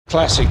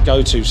classic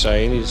go-to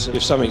saying is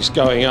if something's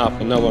going up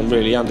and no one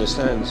really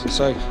understands,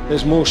 so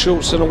there's more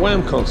shorts than a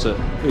Wham concert,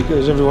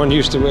 because everyone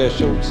used to wear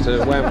shorts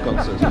to Wham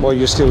concerts while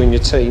you're still in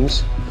your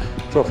teens,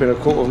 dropping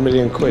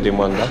 £250,000 in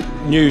one day.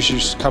 News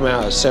used to come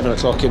out at 7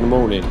 o'clock in the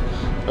morning,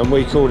 and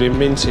we called him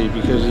Minty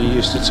because he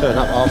used to turn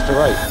up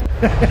after 8.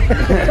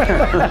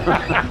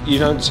 You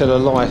don't tell a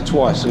lie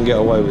twice and get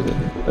away with it.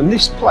 And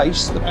this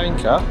place, the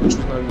Banker, which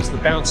was known as the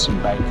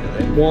Bouncing Banker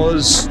then,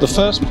 was the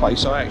first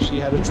place I actually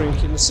had a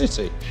drink in the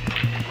city.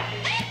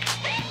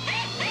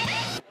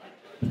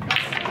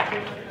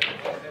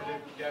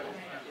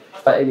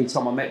 But any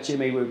time I met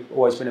Jimmy, we've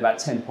always been about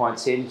 10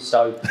 pints in,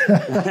 so...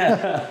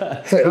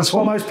 That's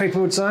what most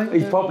people would say?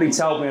 He's probably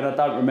told me and I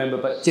don't remember,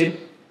 but Jim?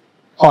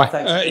 Hi.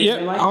 Thanks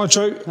Yeah, hi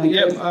Drew.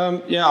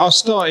 Yeah, I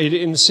started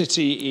in the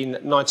city in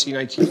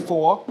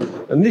 1984,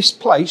 and this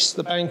place,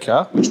 the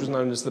Banker, which was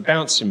known as the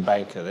Bouncing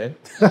Banker then,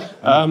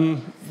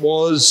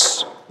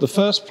 was the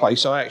first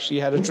place I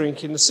actually had a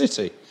drink in the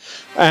city.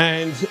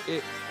 And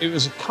it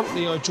was a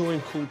company I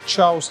joined called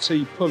Charles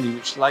T. Pulley,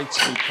 which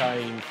later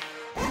became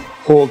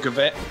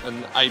Horgavet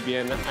and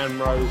ABN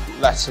AMRO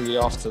latterly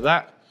after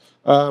that.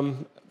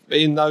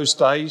 In those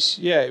days,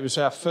 yeah, it was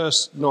our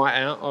first night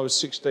out. I was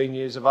 16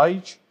 years of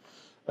age.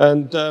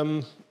 And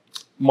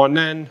my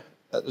nan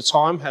at the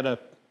time had a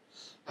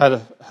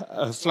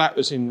flat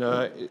was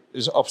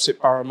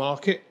opposite Borough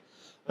Market,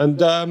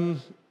 and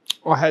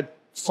I had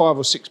 5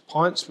 or 6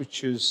 pints,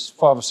 which was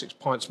 5 or 6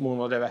 pints more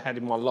than I'd ever had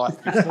in my life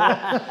before.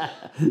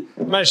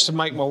 Managed to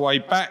make my way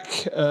back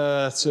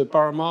to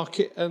Borough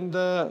Market and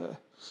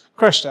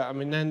crashed out of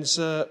my nan's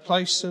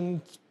place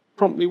and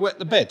promptly wet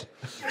the bed.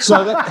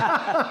 So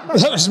that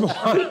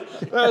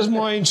was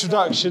my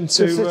introduction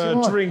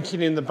to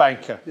drinking in the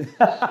Banker.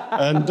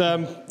 And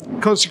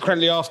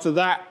consequently after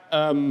that,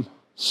 did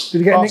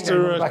you get a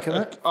nickname on the back of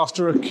that?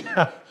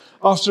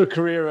 After a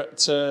career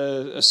at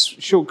a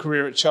short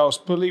career at Charles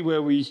Pulley,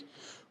 where we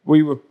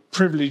were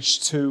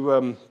privileged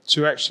to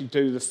actually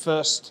do the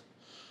first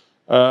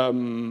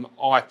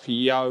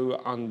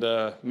IPO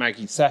under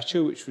Maggie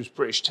Thatcher, which was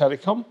British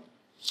Telecom.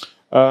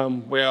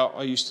 Where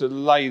I used to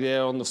lay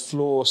there on the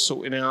floor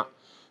sorting out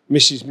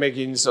Mrs.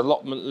 Meggin's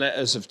allotment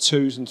letters of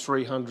 200 and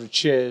 300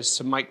 shares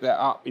to make that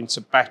up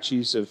into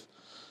batches of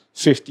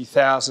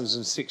 50,000s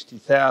and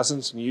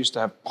 60,000s, and you used to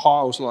have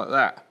piles like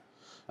that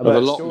of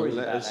allotment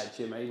letters. About that,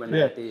 Jimmy, when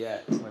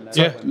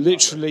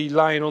literally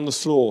laying on the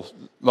floor,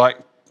 like,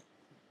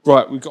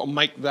 right, we've got to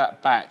make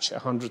that batch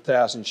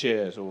 100,000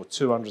 shares or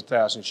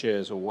 200,000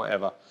 shares or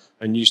whatever,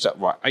 and you used to,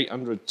 right,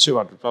 800,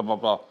 200, blah, blah,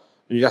 blah.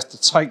 And you have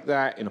to take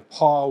that in a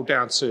pile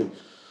down to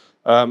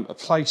a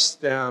place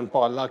down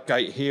by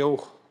Ludgate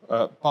Hill,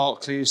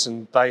 Barclays,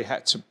 and they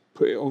had to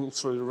put it all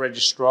through the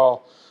registrar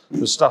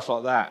and stuff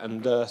like that.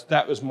 And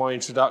that was my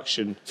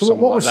introduction. So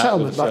what was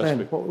settlement back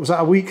then? What, was that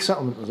a week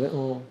settlement, was it?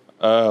 Or?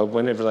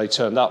 Whenever they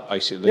turned up,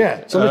 basically.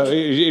 Yeah. So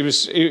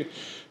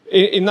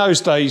in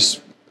those days,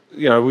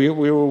 you know,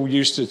 we're all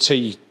used to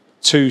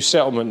T2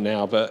 settlement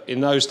now, but in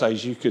those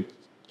days you could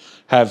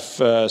have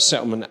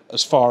settlement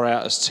as far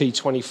out as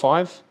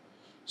T25.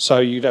 So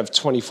you'd have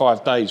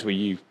 25 days where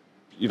you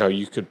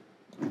could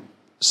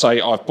say,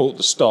 I've bought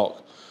the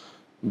stock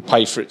and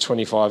pay for it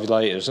 25 days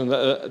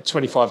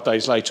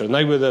later. And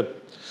they were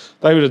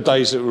the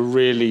days that were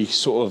really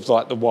sort of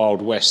like the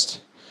Wild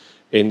West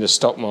in the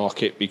stock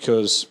market,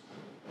 because,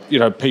 you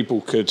know,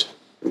 people could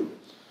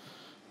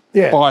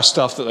buy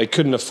stuff that they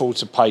couldn't afford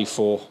to pay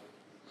for.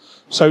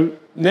 So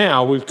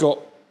now we've got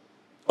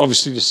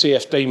obviously the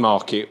CFD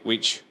market,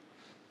 which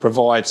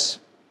provides,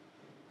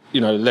 you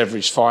know,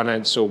 leveraged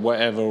finance or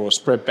whatever, or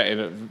spread betting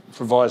that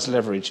provides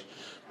leverage.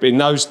 But in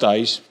those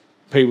days,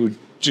 people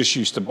just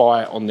used to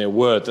buy it on their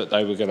word that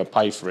they were going to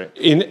pay for it.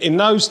 In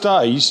those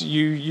days,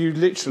 you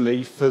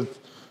literally, for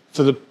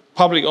the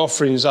public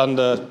offerings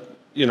under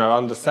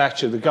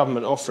Thatcher, the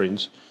government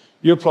offerings,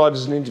 you applied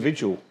as an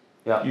individual.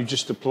 Yeah. You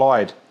just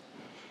applied,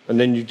 and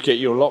then you'd get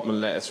your allotment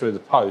letter through the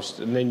post,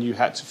 and then you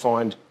had to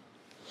find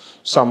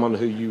someone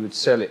who you would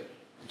sell it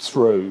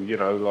through, you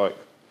know, like...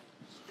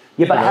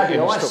 Yeah, but how did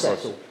I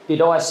settle?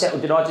 Did I settle?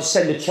 Did I just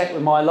send a cheque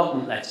with my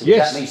allotment letter? Yes.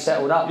 Does that mean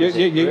settled up? Yeah,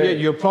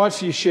 you applied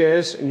for your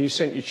shares and you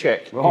sent your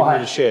cheque. Right. You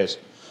the shares.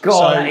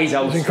 God, that is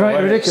old school.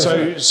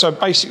 Ridiculous. So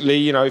basically,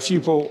 you know, if you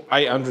bought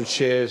 800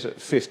 shares at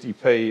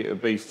 50p, it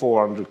would be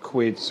 400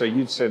 quid. So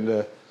you'd send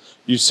a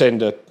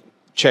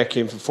cheque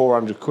in for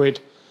 400 quid.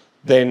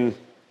 Then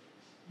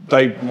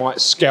they might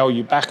scale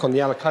you back on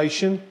the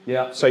allocation.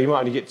 Yeah. So you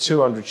might only get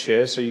 200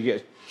 shares. So you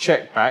get a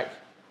cheque back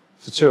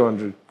for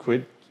 200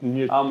 quid. And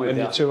your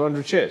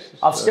 200 shares.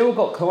 I've still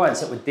got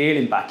clients that were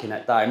dealing back in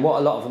that day, and what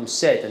a lot of them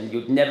said, and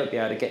you'd never be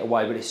able to get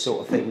away with this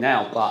sort of thing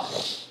now,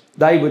 but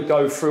they would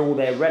go through all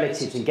their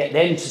relatives and get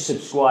them to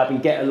subscribe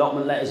and get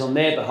allotment letters on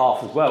their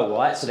behalf as well,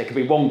 right? So there could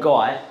be one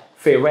guy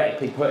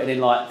theoretically putting in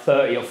like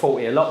 30 or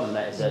 40 allotment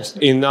letters.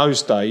 In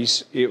those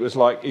days, it was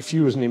like if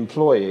you was an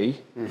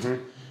employee,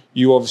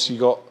 you obviously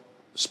got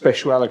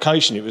special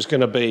allocation. It was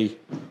going to be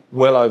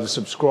well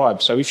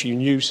oversubscribed. So if you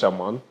knew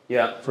someone,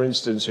 for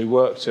instance, who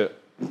worked at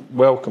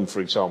Welcome, for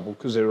example,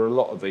 because there are a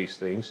lot of these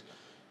things,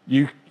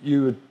 you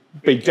would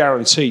be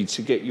guaranteed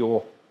to get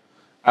your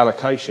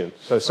allocation.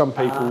 So some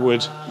people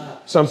would,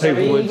 If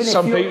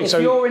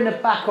you're in the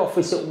back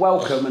office at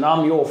Welcome and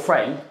I'm your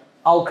friend,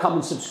 I'll come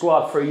and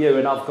subscribe through you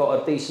and I've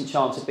got a decent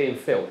chance of being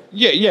filled.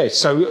 Yeah.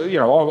 So, you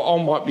know,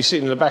 I might be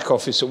sitting in the back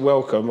office at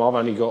Welcome. I've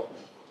only got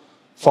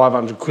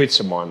 500 quid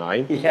to my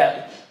name.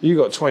 Yeah. You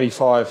got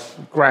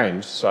 25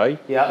 grand, say.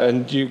 Yeah.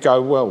 And you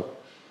go, well,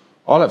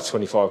 I'll have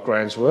 25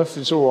 grand's worth.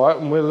 It's all right.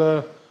 And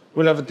we'll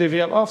have a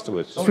divvy up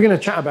afterwards. So we're going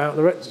to chat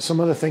about some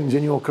other things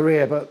in your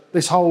career, but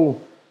this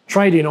whole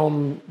trading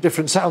on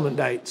different settlement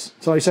dates.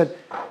 So he said,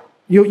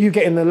 you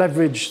getting the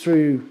leverage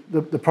through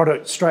the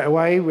product straight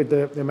away with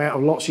the amount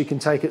of lots you can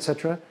take,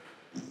 etc.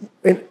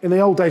 In the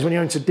old days when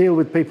you're going to deal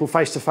with people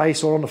face to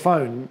face or on the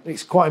phone,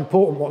 it's quite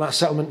important what that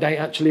settlement date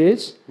actually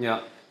is.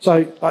 Yeah.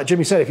 So like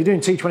Jimmy said, if you're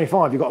doing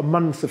T25, you've got a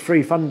month of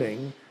free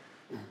funding.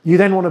 You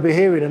then want to be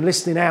hearing and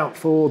listening out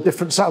for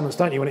different settlements,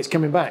 don't you, when it's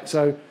coming back?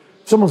 So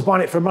if someone's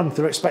buying it for a month,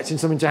 they're expecting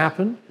something to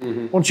happen.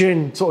 Mm-hmm. Once you're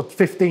in sort of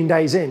 15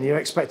 days in, you're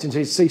expecting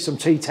to see some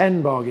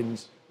T10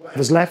 bargains,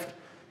 whatever's left.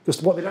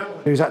 Because what they don't want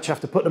to do is actually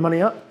have to put the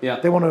money up. Yeah.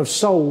 They want to have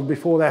sold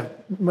before their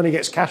money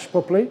gets cashed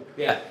properly.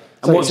 Yeah.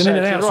 So it's an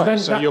in and out. Right.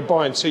 So you're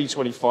buying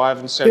T25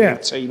 and selling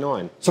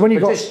T9. So when you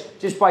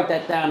just break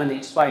that down and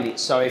explain it.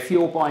 So if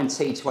you're buying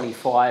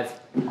T25, I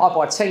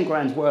buy 10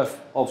 grand's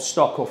worth of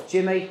stock off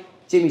Jimmy.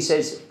 Jimmy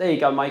says, there you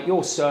go, mate,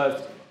 you're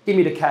served. Give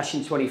me the cash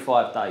in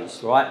 25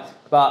 days, right?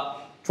 But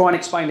try and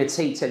explain the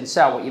T10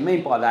 sale. What you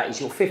mean by that is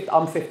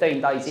I'm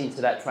 15 days into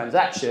that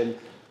transaction.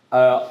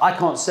 I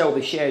can't sell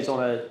the shares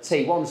on a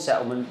T1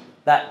 settlement.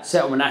 That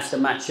settlement has to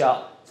match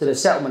up to the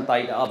settlement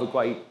date that I've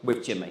agreed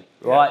with Jimmy,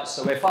 right?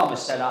 So if I'm a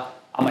seller,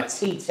 I'm a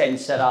T10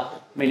 seller,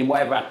 meaning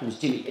whatever happens,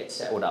 Jimmy gets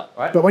settled up,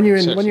 right? But when you're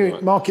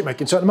in market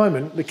making, so at the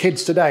moment, the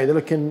kids today, they're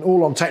looking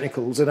all on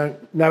technicals. They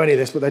don't know any of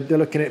this, but they're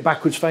looking at it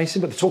backwards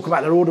facing. But they talk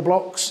about their order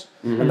blocks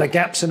and their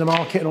gaps in the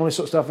market and all this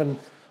sort of stuff and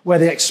where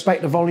they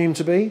expect the volume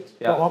to be.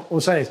 Yeah. What I'm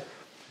saying is,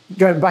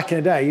 going back in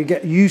the day, you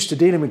get used to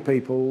dealing with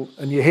people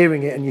and you're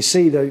hearing it and you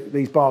see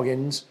these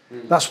bargains.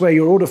 That's where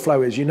your order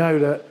flow is. You know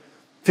that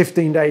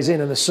 15 days in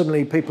and there's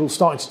suddenly people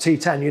starting to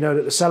T10, you know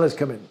that the seller's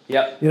coming.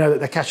 Yep. You know that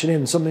they're cashing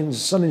in,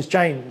 something's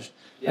changed.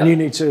 Yep. And you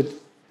need to...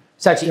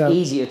 It's actually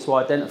easier to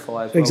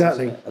identify as well.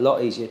 Exactly. A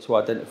lot easier to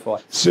identify.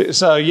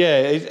 So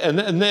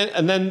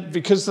and then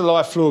because the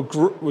life floor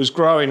was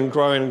growing and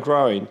growing and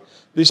growing,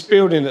 this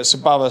building that's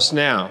above us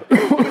now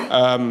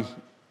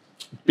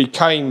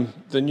became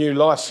the new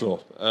life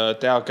floor,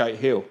 Dowgate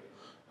Hill,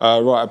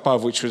 right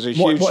above, which was a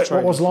huge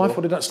What was floor. life?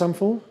 What did that stand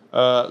for?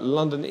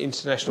 London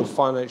International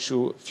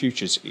Financial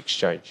Futures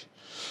Exchange.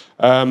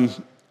 And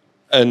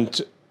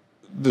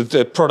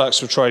the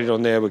products were traded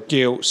on there were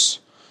gilts,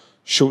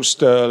 short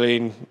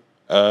sterling,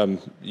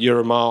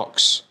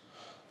 Euromarks,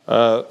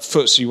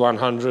 FTSE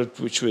 100,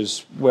 which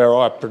was where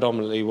I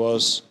predominantly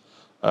was,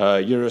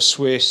 Euro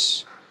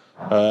Swiss,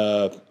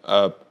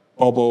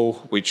 Bobble,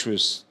 which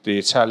was the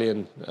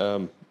Italian,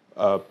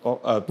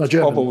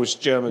 Bobble was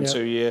German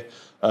 2 year.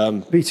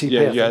 BTP.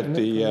 Yeah, you had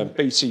the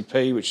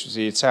BTP, which was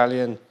the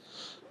Italian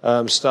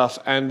stuff,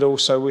 and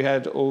also we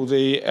had all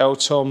the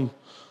LTOM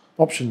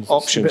options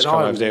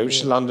come over there, which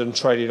is London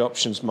Traded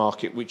Options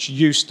Market, which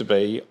used to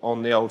be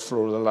on the old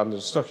floor of the London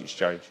Stock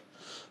Exchange.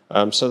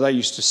 So they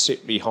used to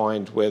sit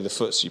behind where the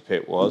FTSE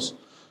Pit was,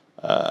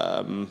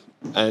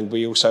 and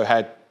we also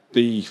had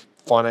the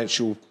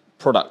financial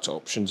product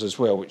options as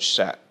well, which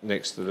sat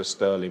next to the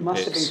sterling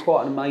Must pits. have been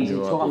quite an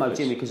amazing time, though,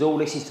 Jimmy, because all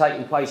this is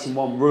taking place in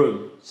one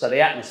room, so the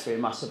atmosphere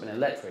must have been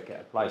electric at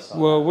a place like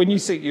Well, that. when you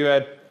think you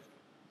had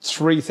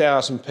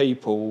 3,000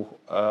 people,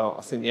 I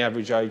think the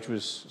average age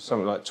was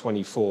something like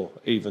 24,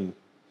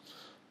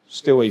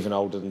 still even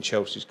older than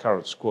Chelsea's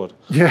current squad.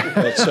 Yeah.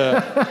 But,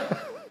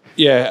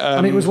 yeah.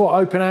 And it was what,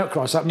 open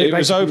outcry? It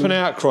was open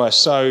outcry.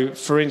 So,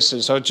 for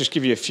instance, I'll just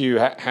give you a few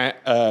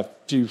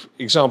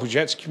examples. You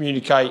had to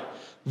communicate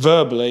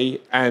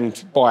verbally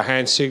and by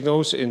hand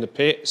signals in the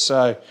pit.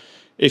 So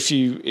if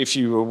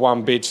you were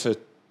one bid for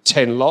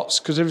 10 lots,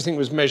 because everything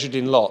was measured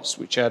in lots,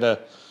 which had a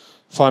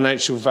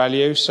financial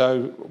value.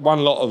 So one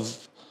lot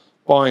of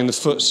buying the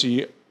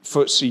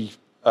FTSE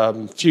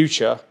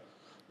future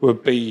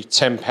would be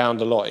 £10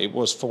 a lot. It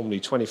was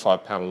formerly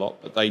 £25 a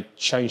lot, but they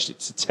changed it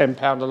to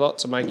 £10 a lot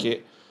to make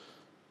it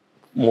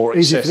more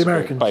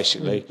accessible,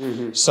 basically.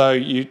 Mm-hmm. So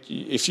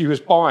if you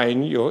was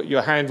buying,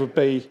 your hand would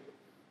be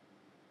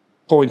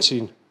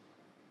pointing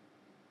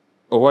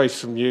away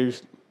from you,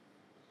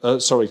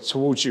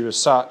 towards you as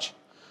such,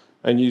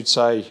 and you'd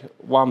say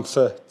 1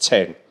 for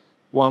 10,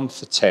 1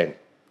 for 10.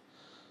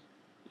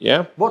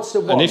 Yeah? What's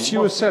the one? And if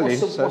you were selling,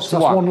 that's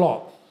one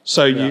lot.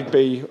 So you'd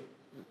be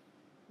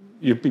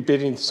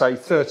bidding, say,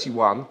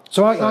 31.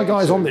 So our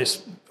guys on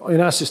this, in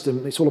our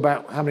system, it's all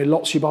about how many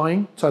lots you're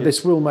buying. So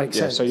this will make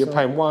sense. So you're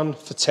paying 1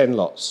 for 10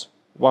 lots,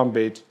 1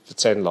 bid for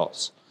 10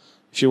 lots.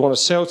 If you want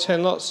to sell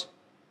 10 lots,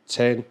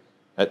 10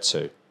 at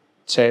 2.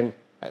 10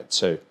 at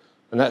 2.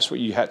 And that's what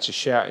you had to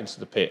shout into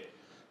the pit.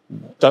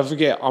 Don't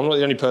forget, I'm not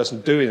the only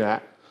person doing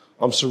that.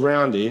 I'm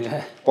surrounded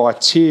by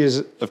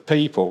tiers of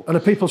people. And are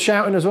people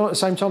shouting as well at the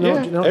same time?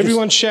 Yeah,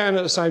 everyone's shouting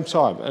at the same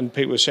time, and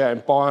people are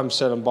shouting, buy them,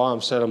 sell them, buy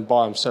them, sell them,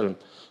 buy them, sell them.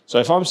 So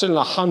if I'm selling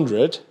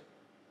 100,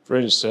 for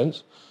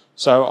instance,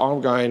 so I'm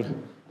going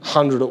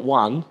 100 at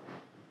 1,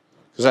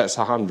 because that's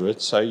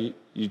 100. So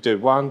you do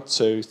 1,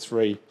 2,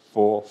 3,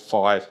 4,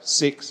 5,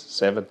 6,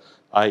 7,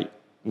 8,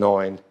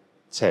 9,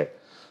 10,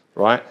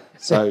 right?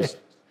 So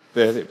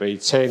there'd it be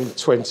 10,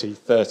 20,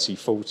 30,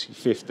 40,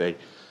 50,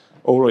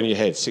 all on your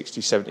head, 60,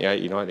 70,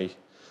 80, 90.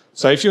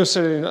 So if you're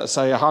selling, let's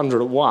say,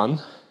 100 at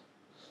 1,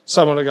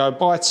 someone will go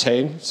buy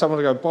 10,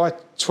 someone will go buy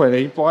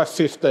 20, buy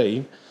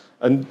 15,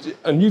 and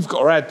you've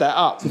got to add that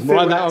up,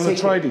 write that on a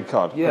trading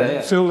card,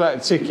 fill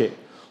that ticket.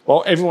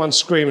 Well, everyone's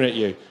screaming at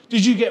you.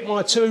 Did you get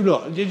my 2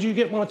 lot? Did you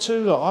get my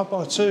 2 lot? I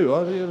buy 2.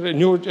 And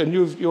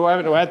you're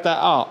having to add that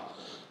up,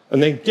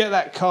 and then get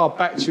that card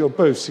back to your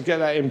booth to get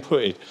that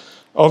inputted.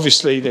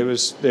 Obviously, there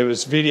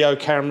was video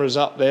cameras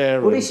up there.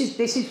 Well, this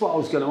is what I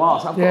was going to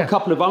ask. I've got a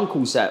couple of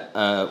uncles that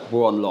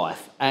were on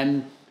live,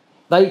 and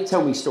they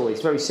tell me stories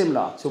very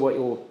similar to what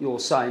you're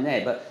saying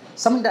there. But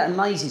something that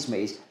amazes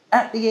me is,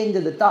 at the end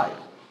of the day,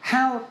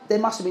 how there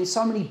must have been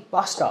so many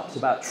bust-ups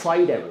about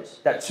trade errors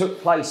that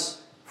took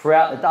place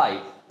throughout the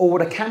day, or were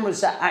the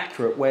cameras that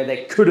accurate where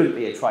there couldn't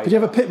be a trade? Did you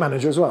have a pit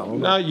manager as well?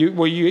 No,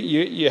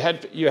 you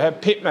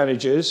had pit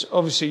managers.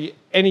 Obviously,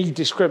 any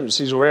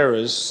discrepancies or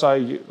errors,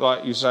 say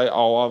like you say,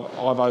 oh,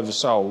 I've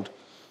oversold,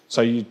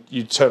 so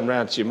you turn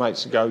around to your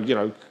mates and go, you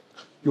know,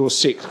 you're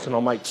 6, can I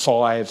make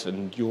 5?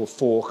 And you're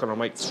 4, can I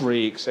make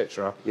 3,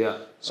 etc. Yeah,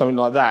 something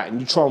like that, and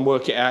you try and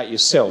work it out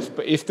yourself.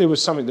 But if there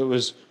was something that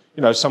was,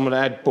 you know, someone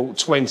had bought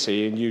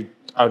 20 and you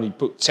only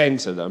booked 10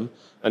 to them,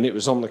 and it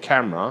was on the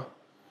camera,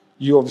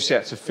 you obviously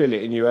had to fill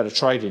it, and you had a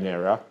trading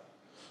error.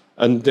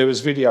 And there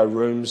was video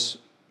rooms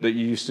that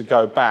you used to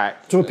go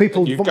back. So were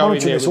people you go in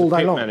there this all with the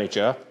day pit long?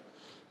 manager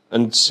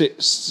and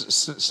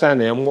stand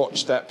there and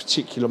watch that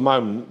particular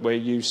moment where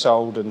you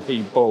sold and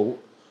he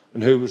bought,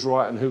 and who was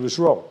right and who was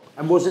wrong.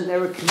 and wasn't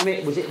there a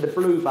commit? Was it the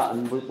blue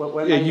button?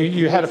 Yeah,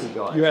 you had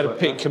a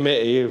pit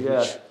committee.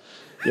 Which,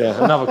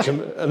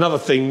 another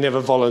thing,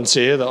 never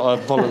volunteer, that I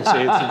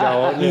volunteered to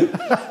go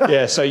on.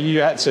 Yeah, so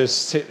you had to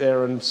sit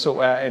there and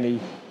sort out any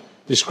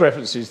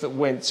discrepancies that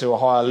went to a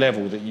higher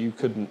level that you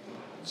couldn't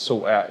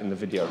sort out in the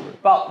video room.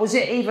 But was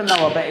it, even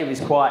though I bet it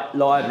was quite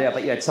lively, I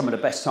bet you had some of the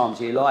best times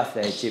of your life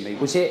there, Jimmy,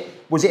 was it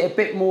a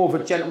bit more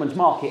of a gentleman's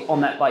market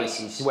on that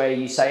basis, where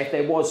you say if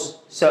there was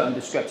certain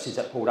discrepancies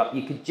that pulled up,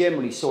 you could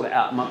generally sort it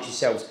out amongst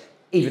yourselves,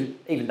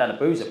 even down a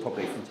boozer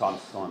probably from time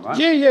to time, right?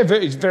 Yeah,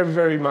 very, very,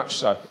 very much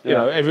so. You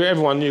know,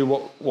 everyone knew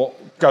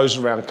what goes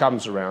around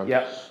comes around.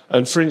 Yeah.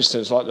 And for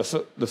instance, like the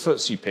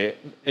FTSE Pit,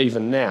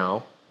 even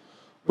now,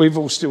 we've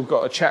all still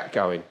got a chat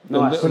going.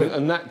 Nice.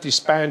 And that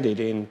disbanded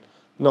in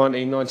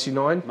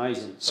 1999.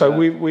 Amazing. So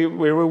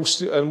we're all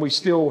and we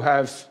still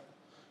have,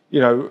 you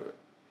know,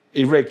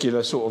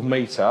 irregular sort of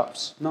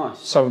meetups. Nice.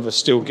 Some of us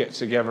still get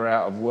together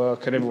out of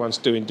work, and everyone's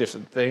doing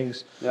different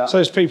things. Yeah. So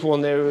there's people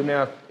on there who are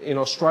now in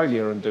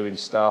Australia and doing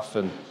stuff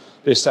and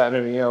this, that, and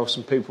everything else,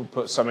 and people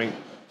put something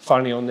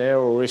funny on there,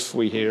 or if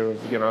we hear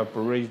of, you know,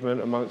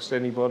 bereavement amongst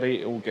anybody,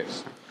 it all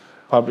gets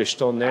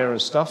published on there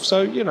and stuff.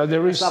 So, you know,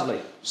 there is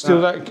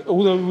still that,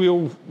 although we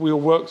all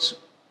worked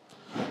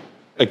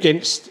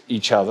against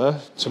each other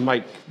to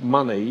make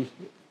money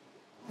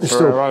It's for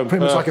still our own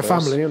pretty much like a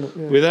purpose. family, isn't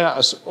it? Yeah. Without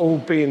us all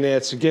being there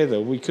together,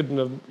 we couldn't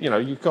have, you know,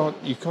 you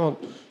can't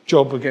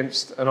job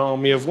against an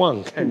army of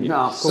one, can you? No,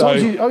 of course. So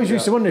I always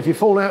used to wonder, if you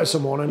fall out with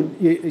someone and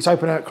it's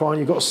open outcry and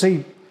you've got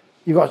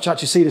to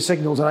actually see the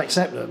signals and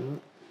accept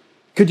them,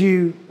 could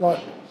you,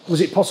 like,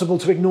 was it possible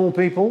to ignore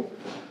people?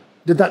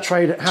 Did that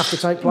trade have to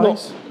take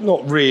place?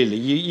 Not really.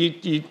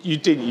 You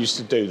didn't used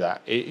to do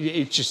that.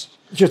 It just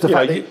Just the you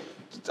fact know,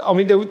 I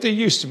mean, there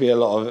used to be a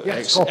lot of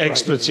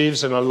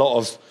expletives and a lot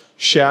of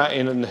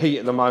shouting and heat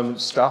of the moment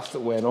stuff that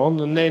went on,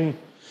 and then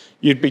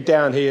you'd be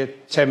down here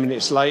 10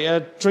 minutes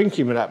later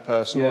drinking with that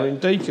person, or in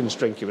Deacon's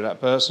drinking with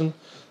that person,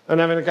 and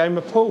having a game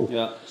of pool.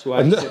 Yeah, that's the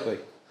way it should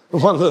be.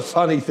 One of the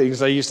funny things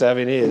they used to have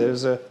in here,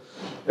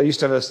 they used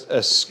to have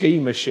a ski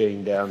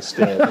machine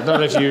downstairs. I don't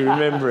know if you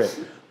remember it,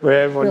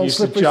 where everyone used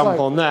to jump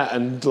on that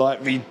and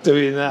like be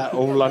doing that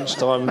all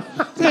lunchtime.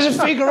 There's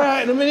a figure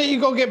out in a minute, you've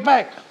got to get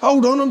back.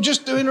 Hold on, I'm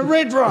just doing a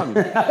red run.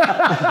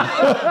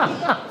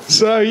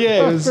 So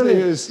yeah,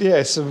 it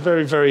was some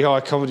very, very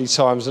high comedy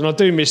times, and I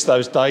do miss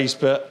those days,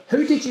 but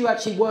Who did you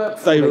actually work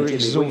for? they were Jimmy?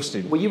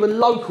 exhausting. Were you a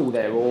local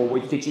there, or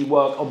did you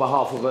work on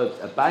behalf of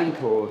a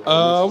bank or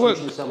I an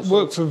institution of some sort?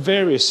 worked for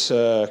various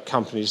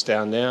companies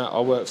down there.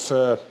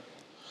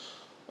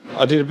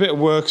 I did a bit of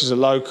work as a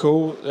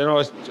local, then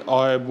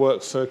I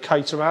worked for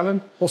Cater Allen.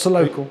 What's a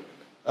local?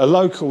 A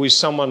local is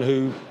someone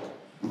who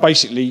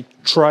basically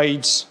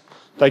trades,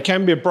 they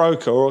can be a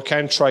broker or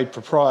can trade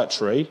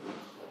proprietary,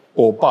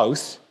 or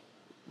both,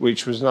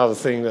 which was another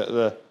thing that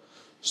the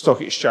stock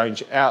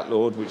exchange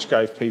outlawed, which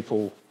gave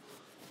people,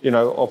 you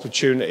know,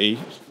 opportunity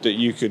that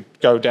you could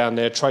go down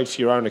there, trade for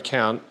your own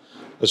account,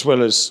 as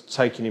well as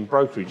taking in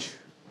brokerage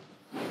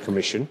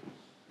commission.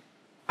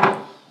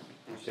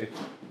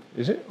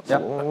 Is it?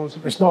 Yep.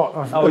 It's not.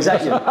 Oh, is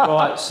that you?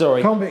 Right,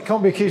 sorry.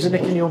 Can't be accused of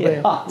nicking your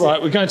beer.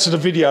 Right, we're going to the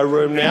video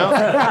room now.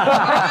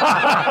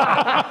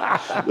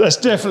 That's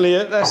definitely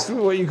it. That's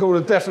what you call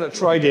a definite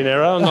trading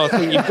error, and I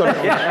think you've got it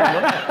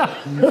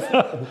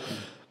on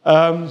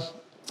camera.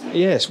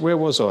 Yes, where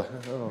was I?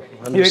 Oh,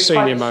 You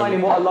explaining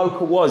what a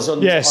local was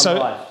on Yeah, on so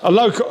live.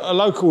 a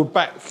local would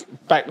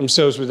back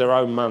themselves with their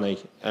own money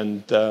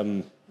and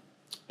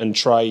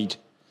trade.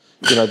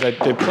 You know, they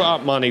put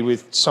up money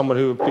with someone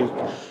who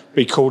would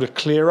be called a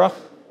clearer.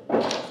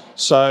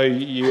 So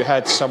you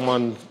had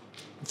someone,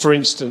 for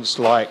instance,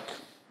 like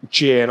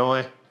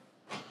GNI,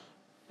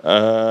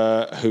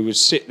 who would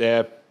sit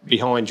there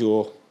behind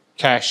your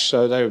cash.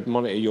 So they would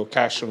monitor your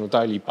cash on a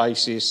daily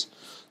basis.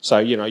 So,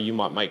 you know, you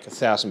might make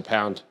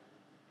 £1,000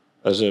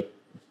 as a,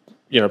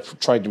 you know,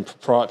 trading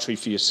proprietary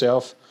for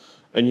yourself,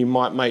 and you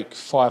might make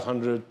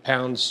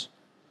 £500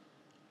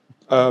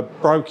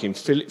 broking,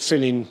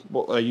 filling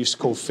what they used to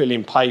call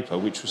filling paper,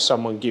 which was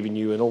someone giving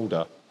you an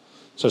order.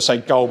 So say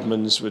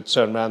Goldman's would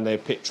turn around, their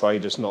pit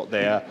trader's not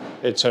there,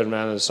 they'd turn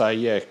around and say,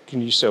 yeah,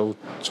 can you sell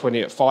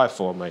 20 at 5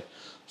 for me?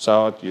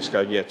 So I'd just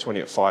go, yeah, 20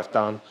 at 5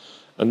 done.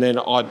 And then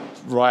I'd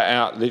write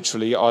out,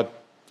 literally, I'd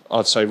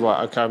say,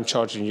 right, okay, I'm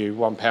charging you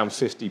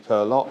 £1.50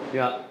 per lot.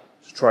 Yeah.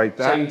 Trade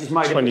that, So you just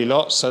made 20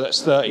 lots, so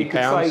that's £30. You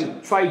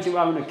could trade your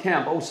own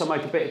account, but also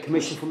make a bit of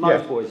commission from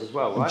those boys as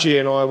well, right?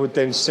 GNI would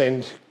then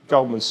send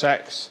Goldman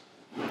Sachs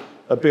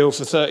a bill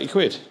for 30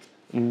 quid.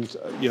 And,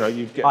 you know,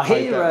 you'd get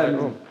paid that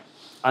later on.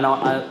 And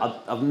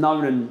I've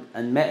known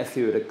and met a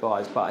few of the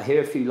guys, but I hear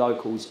a few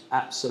locals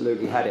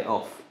absolutely had it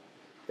off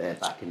there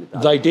back in the day.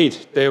 They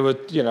did. There were,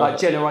 you know... Like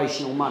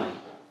generational money.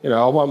 You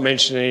know, I won't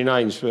mention any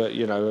names, but,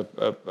 you know,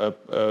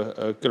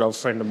 a good old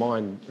friend of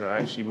mine, you know,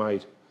 actually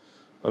made...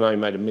 I know he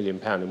made £1 million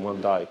in one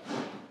day.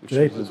 Which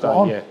was the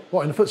day, yeah.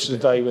 What, in the FTSE? The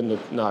day when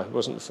no, it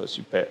wasn't the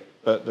FTSE Pit,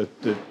 but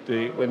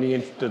when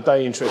the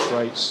day interest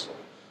rates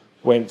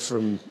went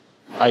from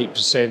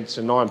 8%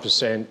 to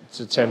 9%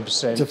 to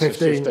 10% to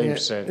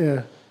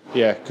 15%.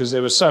 Yeah, because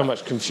there was so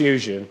much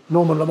confusion.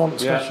 Norman Lamont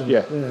special.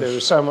 Yeah, there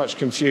was so much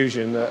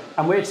confusion that...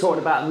 And we're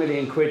talking about £1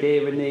 million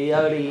here in the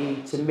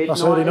early to mid-90s.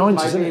 That's early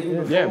 90s, isn't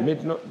it? Yeah,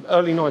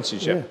 early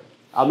 90s, yeah.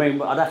 I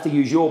mean, I'd have to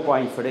use your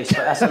brain for this, but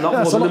that's a lot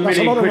more than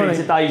 £1 million in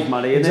today's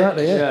money, isn't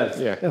exactly,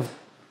 it?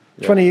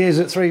 Yeah. 20 years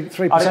at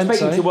 3%. I'd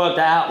expect you to work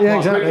that out. Yeah,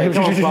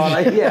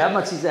 exactly. Yeah, how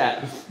much is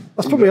that?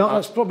 That's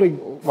probably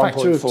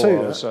factor of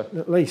 2, so.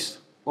 at least.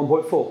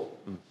 1.4.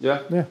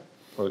 Yeah. Yeah.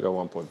 Probably go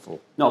 1.4.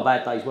 Not a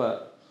bad day's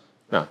work.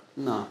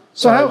 No.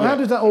 So how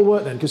does that all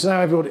work then? Because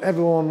now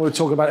everyone we were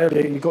talking about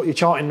earlier, you've got your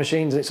charting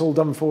machines and it's all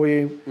done for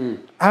you.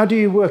 How do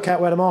you work out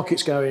where the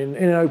market's going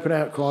in an open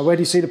outcry? Where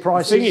do you see the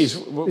prices? The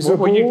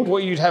thing is,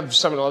 what you'd have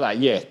something like that,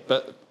 yeah.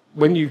 But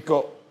when you've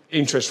got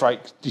interest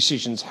rate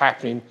decisions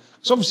happening,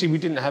 because obviously we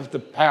didn't have the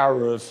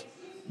power of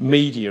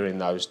media in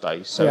those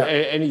days. So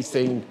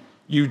anything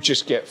you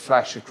just get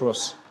flash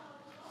across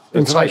the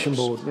inflation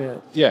tapes.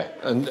 board, Yeah,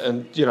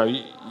 and you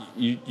know,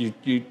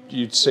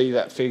 you'd see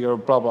that figure,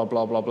 blah, blah,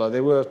 blah, blah, blah.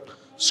 There were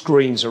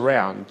screens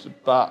around,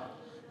 but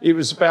it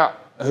was about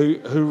who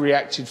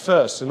reacted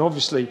first. And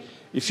obviously,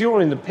 if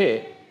you're in the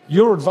pit,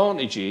 your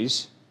advantage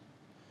is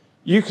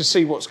you can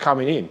see what's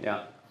coming in.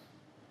 Yeah.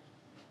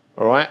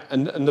 All right?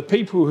 And the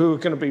people who are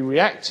going to be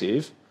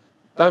reactive,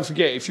 don't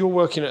forget, if you're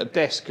working at a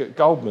desk at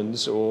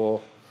Goldman's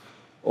or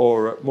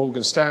at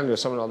Morgan Stanley or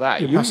something like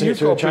that, you've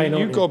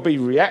got to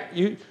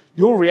be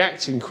you're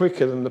reacting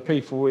quicker than the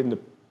people in the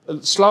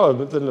slower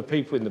than the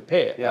people in the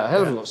pit, a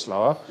hell of a lot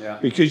slower,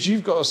 because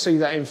you've got to see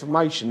that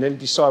information, then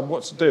decide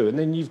what to do, and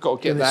then you've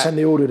got to get that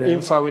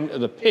info into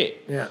the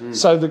pit. Yeah.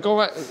 So the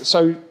guy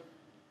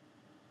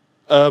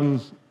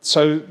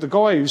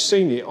who's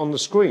seen it on the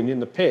screen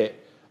in the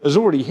pit has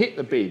already hit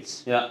the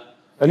bids. Yeah.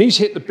 And he's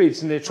hit the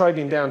bids, and they're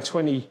trading down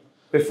 20.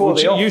 Before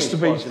which it used to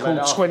be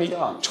called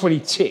 20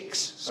 ticks,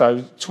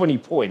 so 20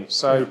 points.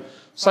 So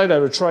say they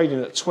were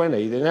trading at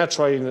 20, they're now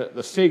trading at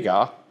the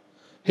figure.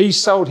 He's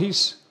sold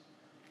his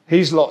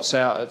lots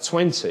out at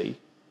 20,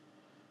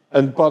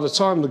 and by the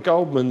time the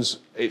Goldman's,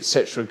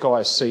 etc.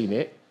 guys seen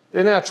it,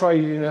 they're now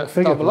trading at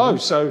double O.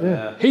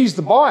 So he's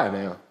the buyer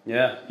now.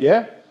 Yeah.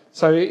 Yeah.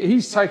 So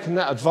he's taken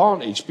that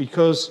advantage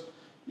because,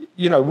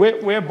 you know,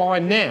 we're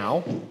buying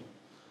now.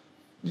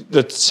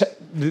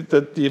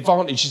 The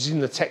advantage is in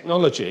the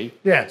technology.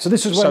 Yeah. So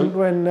this is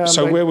when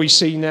where we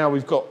see now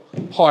we've got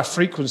high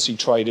frequency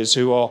traders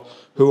who are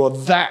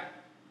that,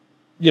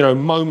 you know,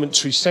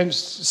 momentary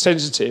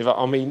sensitive.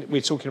 I mean,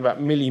 we're talking about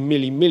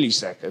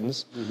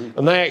milliseconds,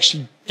 and they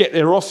actually get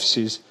their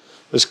offices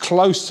as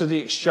close to the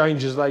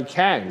exchange as they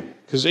can,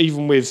 because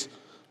even with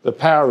the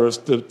power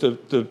of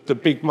the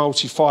big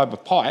multi-fibre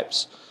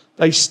pipes,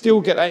 they still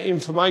get that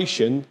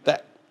information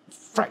that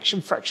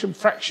fraction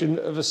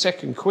of a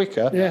second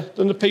quicker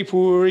than the people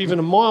who are even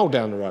a mile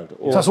down the road.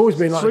 Or so that's always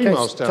been like 3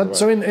 miles down the road.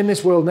 So in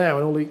this world now,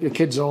 and all the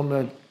kids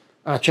on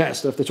our chat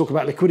stuff, they talk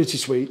about liquidity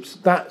sweeps.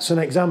 That's an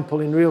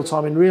example in real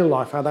time, in real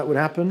life, how that would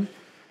happen.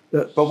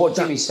 But what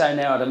Jimmy's saying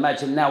now, I'd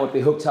imagine now would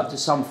be hooked up to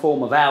some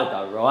form of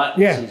algo, right?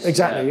 Yeah,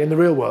 exactly, in the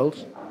real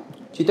world.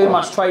 Do you do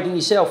much trading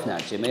yourself now,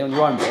 Jimmy, on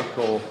your own book,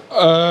 or?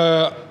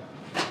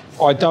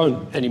 I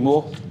don't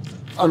anymore.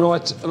 And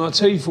I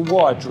tell you for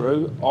why,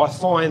 Drew. I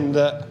find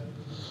that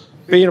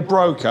being a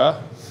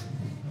broker,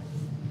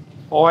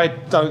 I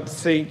don't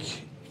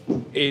think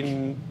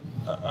in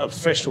a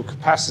professional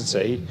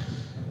capacity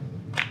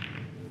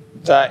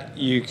that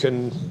you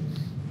can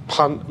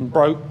punt and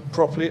broke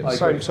properly at the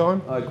same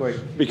time. I agree.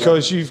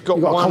 Because you've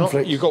got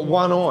conflict.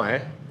 one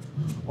eye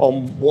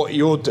on what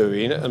you're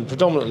doing, and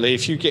predominantly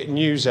if you get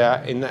news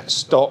out in that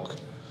stock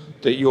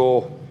that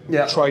you're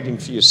trading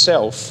for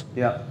yourself,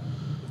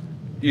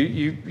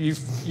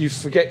 you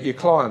forget your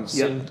clients,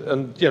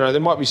 and you know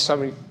there might be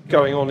something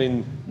going on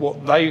in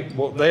what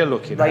they're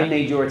looking at. They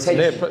need your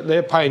attention.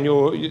 They're paying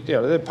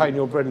they're paying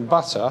your bread and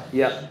butter.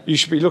 Yeah. You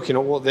should be looking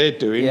at what they're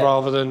doing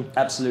rather than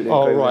absolutely.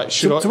 Oh right.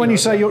 So when you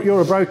say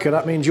you're a broker,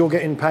 that means you're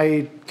getting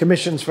paid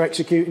commissions for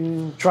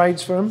executing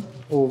trades for them,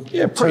 or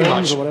pretty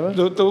much. or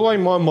whatever. The way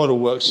my model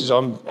works is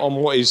I'm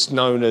what is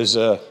known as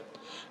an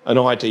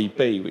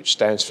IDB, which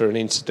stands for an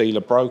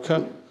interdealer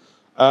broker.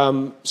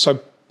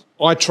 So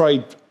I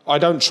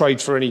don't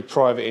trade for any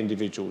private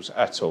individuals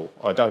at all.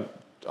 I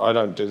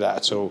don't do that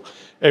at all.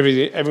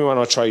 Everyone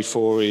I trade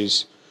for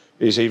is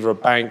either a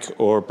bank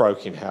or a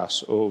broking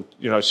house or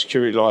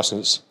security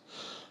license,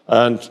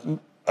 and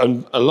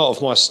a lot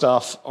of my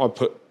stuff I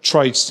put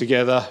trades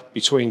together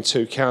between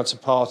two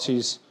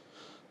counterparties.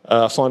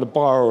 Find a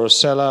buyer or a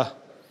seller,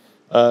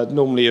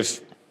 normally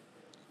of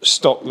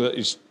stock that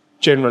is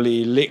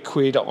generally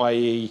liquid,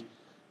 i.e.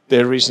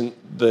 there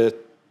isn't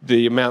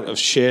the amount of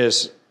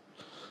shares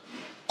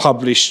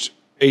published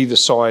either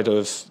side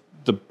of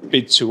the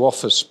bid to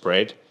offer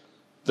spread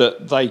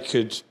that they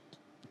could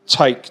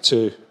take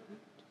to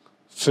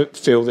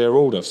fill their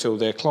order, fill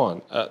their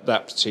client at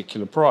that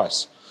particular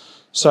price.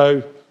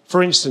 So,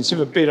 for instance, if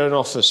a bid and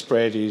offer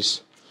spread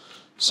is,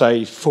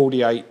 say,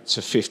 48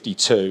 to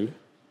 52,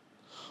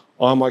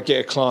 I might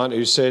get a client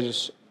who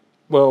says,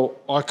 well,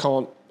 I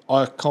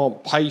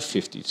can't pay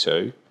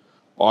 52,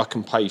 but I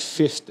can pay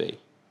 50.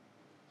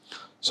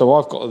 So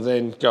I've got to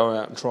then go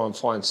out and try and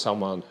find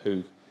someone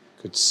who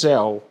could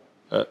sell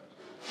at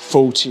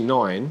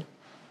 49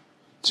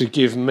 to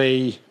give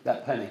me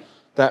that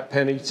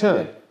penny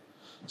turn. Yeah.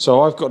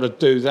 So I've got to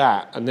do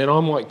that, and then I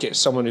might get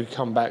someone who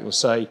come back and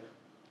say,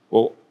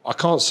 well, I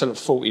can't sell at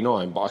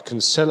 49, but I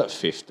can sell at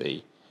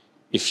 50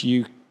 if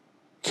you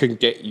can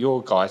get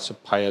your guy to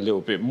pay a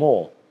little bit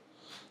more.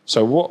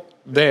 So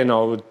then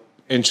I would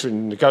enter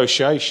in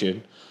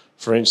negotiation,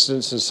 for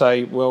instance, and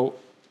say, well,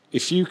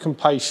 if you can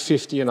pay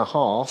 50 and a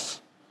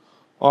half,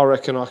 I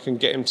reckon I can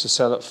get him to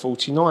sell at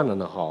 49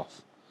 and a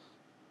half.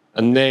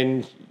 And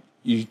then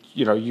you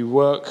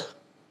work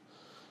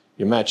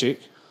your magic,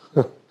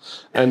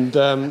 and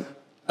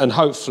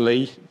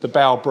hopefully the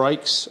bow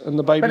breaks and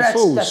the baby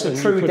falls. That's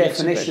the true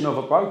definition of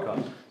a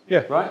broker.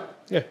 Yeah. Right?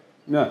 Yeah.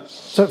 No.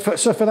 So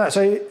for that,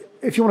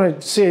 if you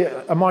want to see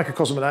a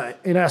microcosm of that,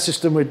 in our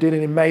system we're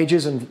dealing in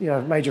majors and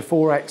major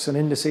forex and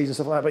indices and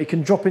stuff like that, but you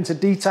can drop into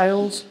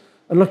details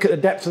and look at the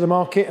depth of the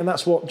market, and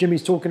that's what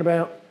Jimmy's talking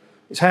about.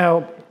 It's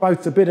how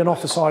both the bid and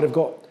offer side have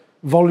got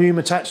volume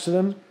attached to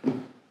them.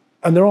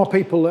 And there are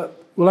people that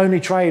will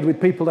only trade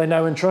with people they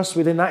know and trust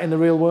within that in the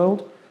real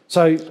world.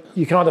 So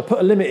you can either put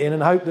a limit in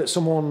and hope that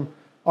someone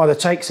either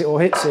takes it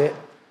or hits it,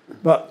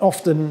 but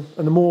often,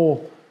 and the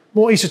more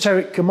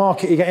esoteric a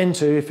market you get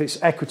into, if it's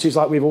equities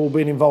like we've all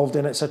been involved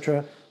in,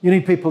 etc., you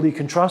need people you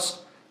can trust.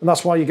 And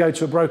that's why you go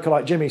to a broker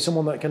like Jimmy,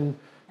 someone that can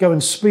go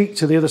and speak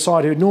to the other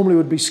side who normally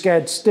would be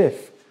scared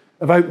stiff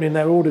of opening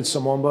their order to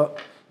someone, but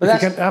if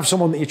you can have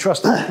someone that you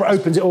trust, it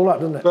opens it all up,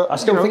 doesn't it? But I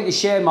still think the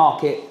share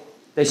market,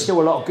 there's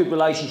still a lot of good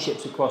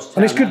relationships across town.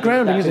 And it's good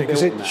grounding, isn't it?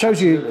 Because it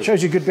shows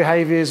you good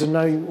behaviours and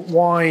know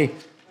why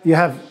you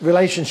have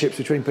relationships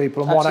between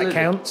people and why that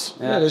counts.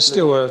 Yeah, there's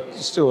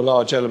still a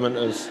large element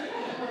of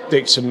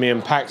Dixon, me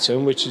and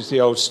Pacton, which is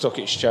the old stock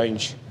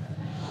exchange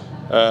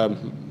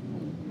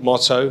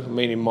motto,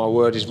 meaning my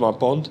word is my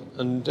bond,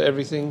 and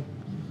everything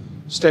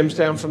stems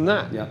down from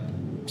that. Yeah,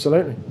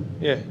 absolutely.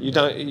 Yeah, you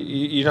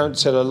don't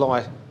tell a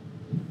lie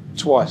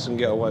twice and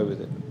get away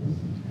with it.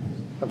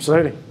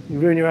 Absolutely. You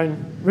ruin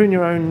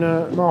your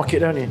own market,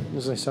 don't you,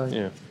 as they say.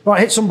 Yeah. Right,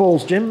 hit some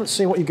balls, Jim. Let's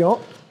see what you got.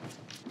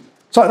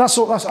 So I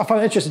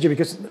find it interesting, Jimmy,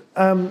 because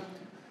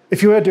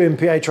if you were doing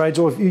PA trades,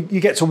 or if you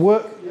get to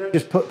work,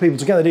 just put people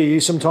together, do you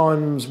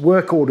sometimes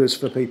work orders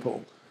for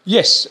people?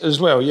 Yes, as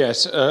well,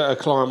 yes. A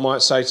client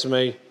might say to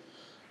me,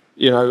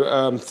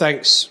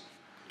 thanks,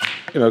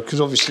 because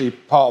obviously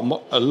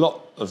a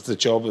lot of the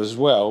job as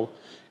well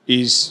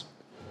is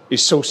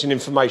sourcing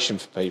information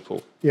for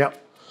people. Yeah.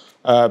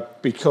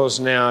 Because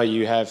now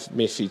you have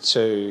MiFID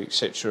II,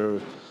 etc.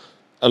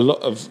 A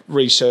lot of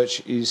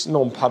research is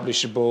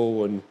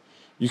non-publishable, and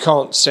you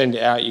can't send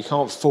it out, you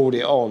can't forward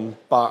it on,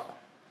 but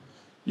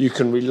you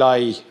can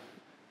relay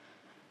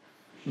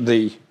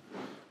the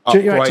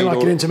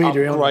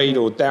upgrade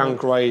or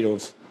downgrade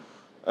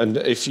and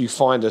if you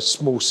find a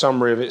small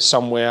summary of it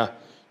somewhere,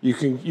 you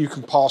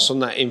can pass on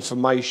that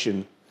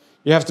information.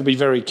 You have to be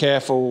very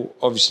careful,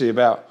 obviously,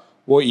 about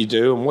what you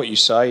do and what you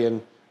say,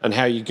 and and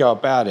how you go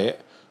about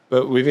it.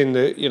 But within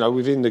the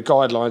within the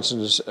guidelines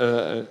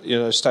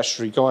and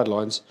statutory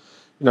guidelines,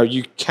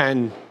 you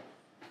can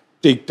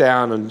dig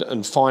down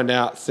and find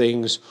out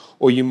things,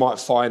 or you might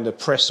find a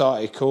press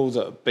article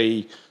that would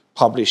be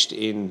published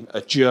in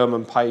a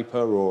German paper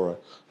or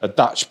a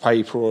Dutch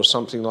paper or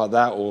something like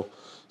that, or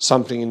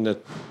something in the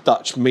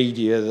Dutch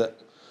media that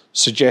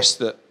suggests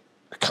that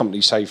a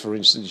company, say for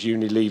instance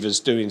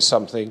Unilever's doing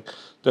something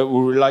that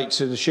will relate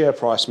to the share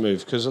price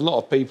move, because a lot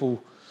of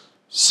people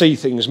see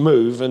things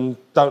move and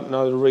don't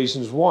know the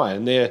reasons why,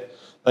 and they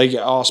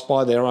get asked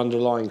by their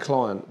underlying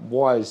client,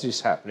 why is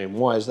this happening,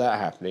 why is that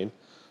happening?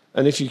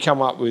 And if you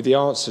come up with the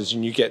answers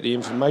and you get the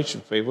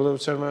information from people, they'll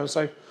turn around and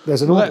say,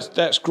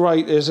 that's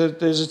great, there's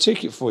a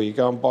ticket for you,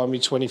 go and buy me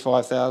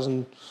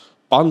 25,000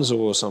 buns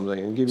or something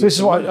and give. So this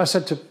is what I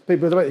said to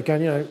people the other week,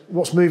 going,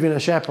 what's moving a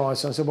share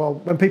price? And I said, well,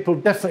 when people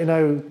definitely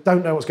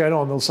don't know what's going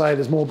on, they'll say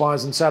there's more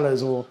buyers than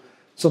sellers or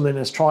something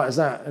as trite as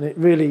that. And it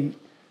really,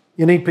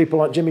 you need people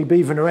like Jimmy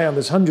beavering around.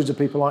 There's hundreds of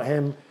people like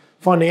him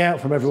finding out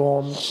from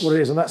everyone what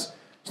it is. And it's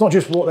not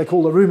just what they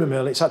call the rumour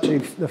mill, it's actually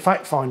the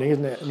fact finding,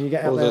 isn't it? And you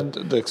get out there.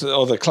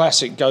 The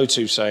classic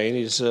go-to saying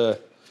is,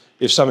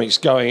 if something's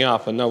going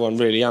up and no one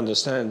really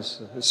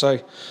understands,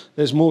 say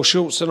there's more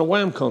shorts than a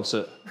Wham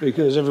concert,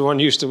 because everyone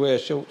used to wear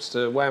shorts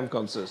to Wham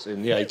concerts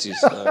in the 80s.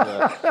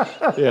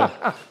 So,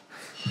 yeah.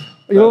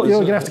 You're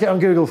going to have to get on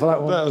Google for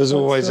that one. That was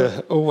always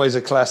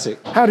a classic.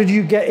 How did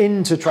you get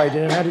into trading,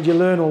 and how did you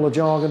learn all the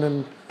jargon,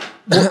 and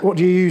what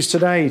do you use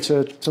today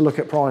to look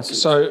at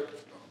prices? So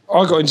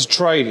I got into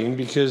trading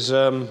because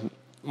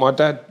my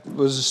dad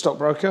was a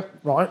stockbroker.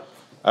 Right.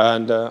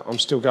 And I'm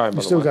still going,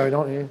 by the way. You're still going,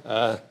 aren't you?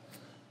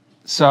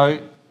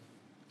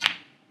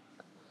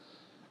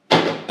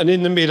 And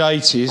in the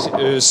mid-80s,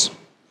 it was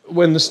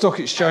when the stock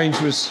exchange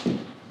was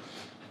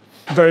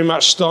very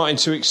much starting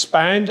to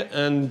expand,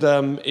 and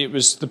it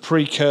was the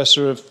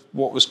precursor of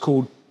what was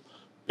called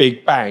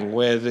Big Bang,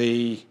 where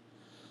the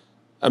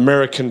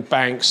American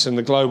banks and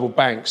the global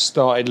banks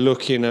started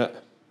looking at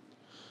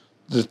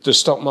the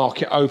stock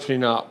market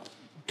opening up,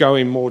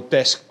 going more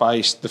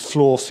desk-based, the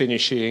floor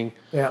finishing,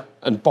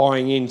 and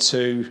buying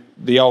into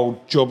the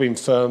old jobbing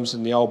firms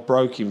and the old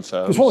broking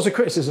firms. Because what was the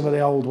criticism of the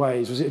old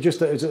ways? Was it just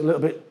that it was a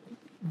little bit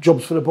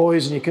jobs for the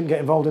boys and you couldn't get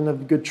involved in the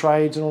good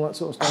trades and all that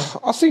sort of stuff?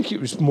 I think it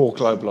was more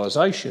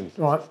globalisation.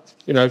 Right.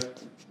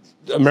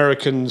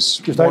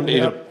 Americans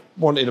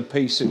wanted a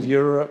piece of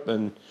Europe,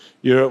 and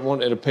Europe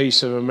wanted a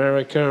piece of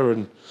America,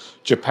 and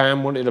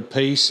Japan wanted a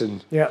piece,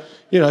 and so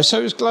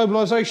it was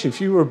globalisation.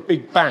 If you were a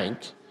big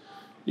bank,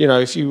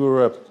 if you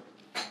were a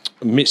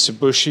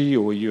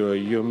Mitsubishi, or you were a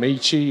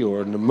Yomichi,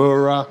 or a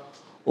Nomura,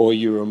 or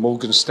you were a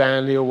Morgan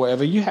Stanley, or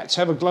whatever, you had to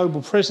have a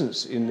global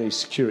presence in these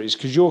securities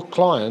because your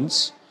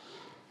clients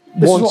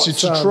wanted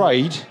to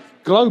trade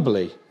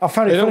globally. I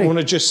found it They don't funny. want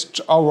to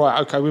just,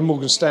 we're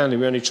Morgan Stanley,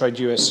 we only trade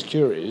US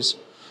securities.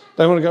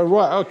 They want to go,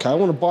 I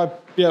want to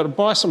be able to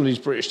buy some of these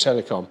British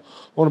Telecom. I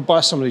want to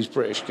buy some of these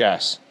British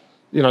gas.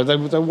 They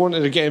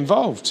wanted to get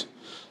involved.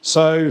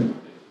 So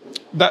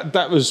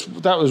that was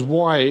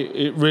why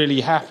it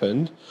really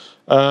happened.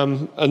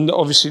 And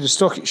obviously the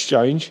stock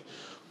exchange,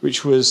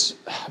 which was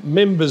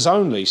members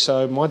only.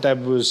 So my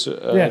dad was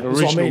an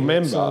original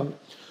member.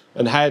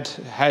 And had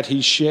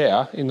his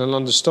share in the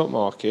London stock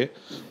market.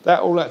 That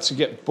all had to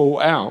get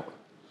bought out,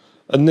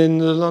 and then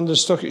the London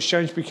Stock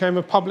Exchange became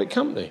a public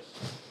company.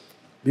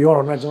 You are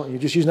on Reds, aren't you?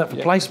 You're just using that for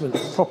placement.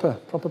 Proper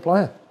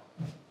player.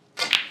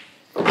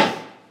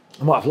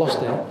 I might have lost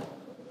it.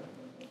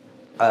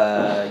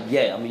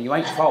 You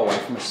ain't far away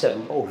from a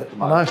 7 ball at the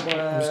moment. I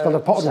know. I've just got a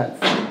pot of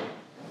them.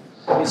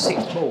 It's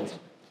 6 balls.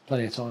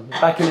 Plenty of time.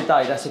 Back in the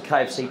day, that's a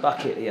KFC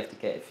bucket that you have to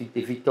get.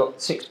 If you've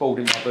got 6 balled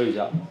in my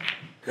boozer,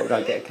 you've got to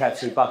go get a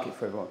KFC bucket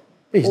for everyone.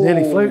 He's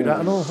nearly fluted that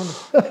and all,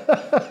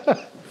 hasn't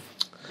he?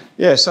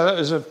 Yeah, so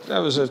that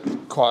was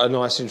quite a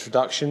nice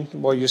introduction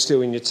while you're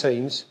still in your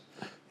teens,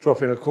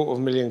 dropping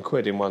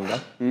 £250,000 in one day.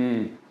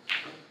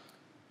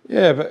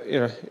 Yeah, but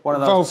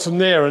evolved from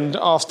there, and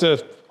after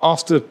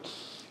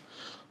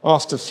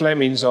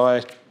Fleming's,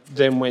 I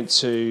then went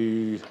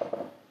to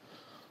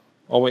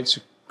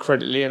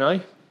Credit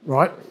Lyonnais,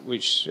 right?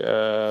 Which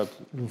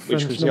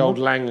was the old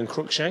Lang and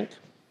Cruikshank,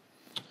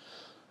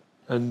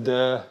 and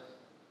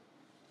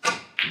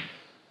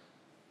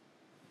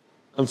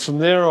from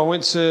there I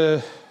went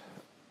to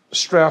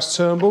Strauss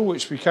Turnbull,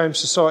 which became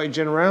Societe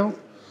Generale,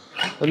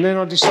 and then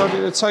I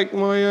decided to take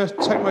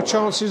my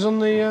chances on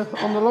the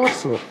life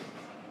floor.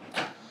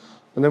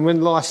 And then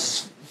when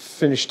life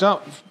finished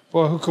up,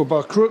 by hook or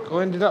by crook,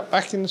 I ended up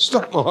back in the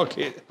stock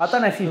market. I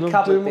don't know if you've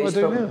covered this,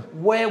 but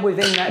where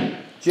within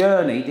that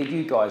journey did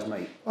you guys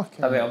meet?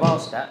 Okay. I've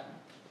asked that.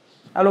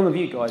 How long have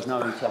you guys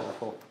known each other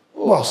for?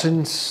 Well,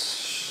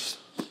 since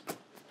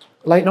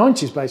late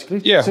 90s, basically.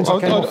 Yeah. Since I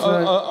came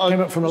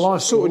up from the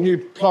life sort of knew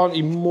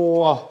Planty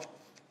more.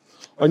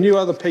 I knew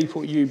other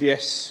people at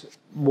UBS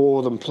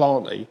more than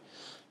Planty,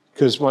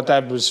 because my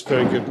dad was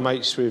very good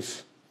mates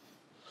with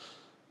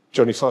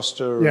Johnny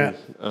Foster. Yeah.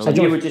 So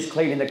you were just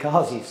cleaning the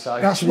cars,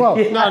 so. That's well.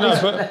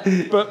 No,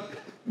 but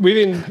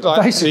within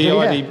like Basically, the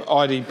yeah.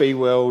 IDB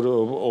world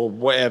or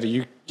whatever,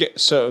 you get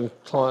certain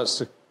clients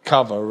to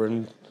cover,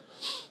 and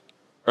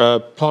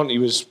Planty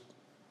was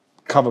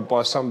covered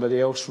by somebody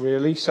else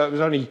really. So it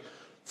was only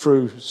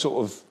through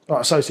sort of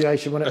Like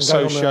association, when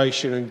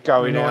association and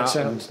going out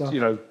and stuff. you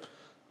know,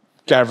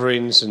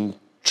 gatherings and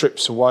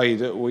trips away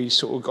that we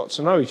sort of got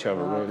to know each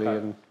other really,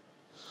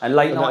 And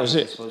late and that was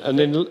nights. it. And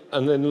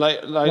then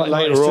later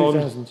 90s,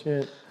 on, 2000s,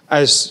 yeah.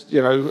 as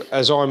you know,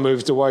 as I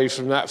moved away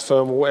from that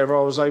firm or whatever,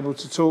 I was able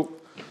to talk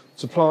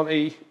to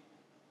Planty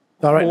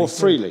Directly, more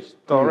freely,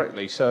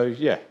 directly. So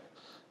yeah,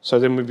 so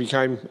then we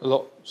became a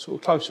lot sort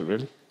of closer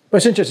really. But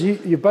it's interesting,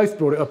 you both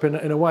brought it up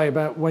in a way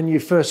about when you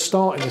first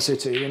start in the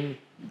city, and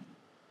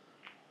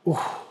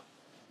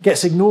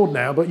gets ignored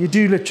now, but you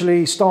do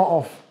literally start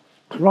off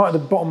right at the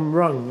bottom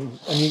rung,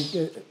 and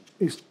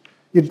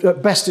you'd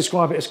at best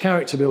describe it as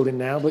character building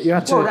now, but you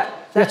had to,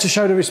 you had to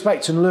show the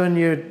respect and learn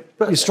your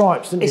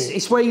stripes, didn't you?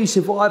 It's where you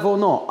survive or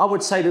not. I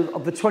would say that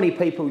of the 20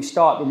 people who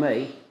start with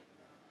me,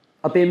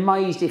 I'd be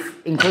amazed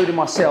if, including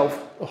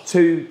myself,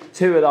 two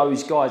of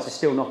those guys are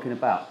still knocking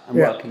about and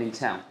working in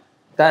town.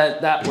 They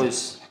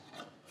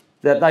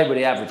were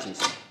the averages.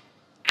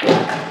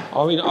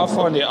 I mean, I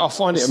find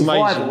it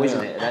Survival, amazing,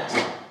 isn't it? That's,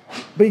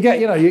 But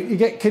you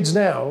get kids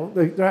now,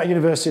 they're at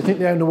university, they think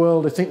they own the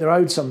world, they think they're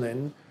owed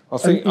something. I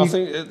think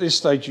at this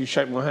stage you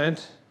shake my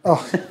hand.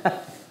 Oh.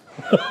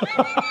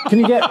 Can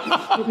you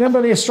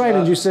remember the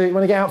Australians used to,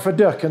 when they get out for a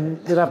duck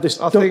and they'd have this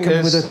duck coming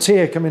with a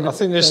tear coming. I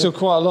think there's still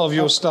quite a lot of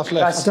your stuff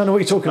left. I don't know what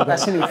you're talking about.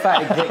 that's an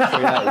emphatic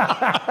victory,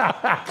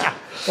 that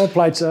Well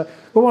played, sir.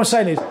 But what I'm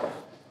saying is,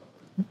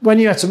 when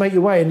you had to make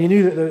your way and you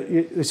knew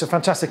that it's a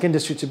fantastic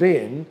industry to be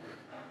in,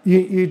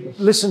 you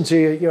listened to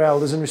your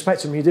elders and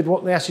respect them. You did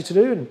what they asked you to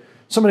do. And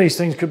some of these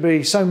things could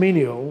be so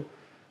menial.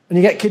 And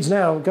you get kids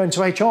now going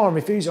to HR and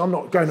refusing. I'm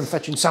not going and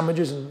fetching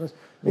sandwiches. And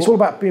it's all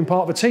about being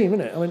part of a team,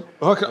 isn't it? I mean,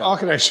 I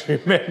can actually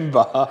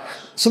remember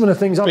some of the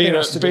things I've been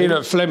asked to do. Being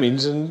at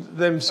Fleming's and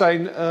them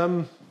saying,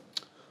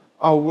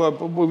 well,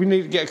 we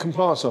need to get a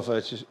compliance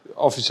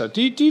officer.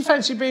 Do you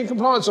fancy being a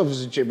compliance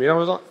officer, Jimmy? And I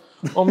was like,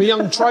 I'm a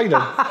young trader.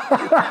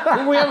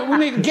 we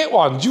need to get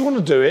one. Do you want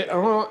to do it? And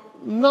I'm like,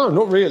 no,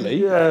 not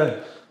really. Yeah.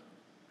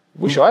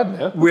 Wish I had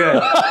now.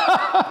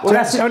 Yeah. Well,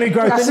 that's only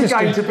growth that's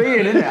industry. a game to be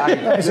in, isn't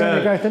it? It's the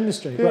only growth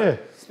industry. Yeah.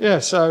 Yeah,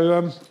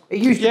 so It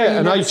used to be and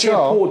you never see a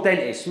HR. poor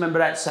dentist. Remember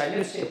that saying?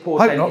 Never see a poor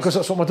Hope dentist. not, because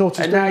that's what my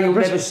daughter's And doing. now at you'll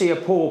never Christmas. see a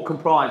poor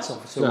compliance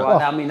officer, right?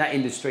 Now, I mean, that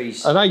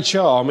industry's... And HR,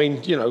 I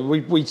mean, you know,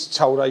 we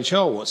told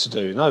HR what to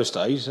do in those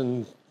days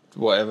and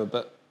whatever,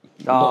 but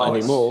not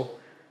anymore.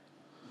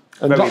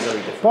 Very, very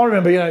different. But I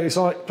remember, it's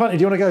like, Planty,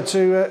 do you want to go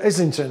to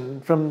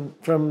Islington from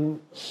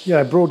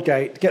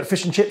Broadgate, get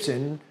fish and chips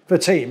in for a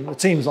team? The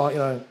team's like,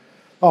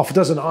 half a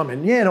dozen that I'm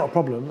in. Yeah, not a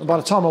problem. And by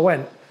the time I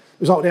went, it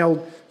was like the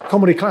old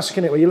comedy classic,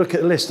 innit, where you look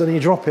at the list and then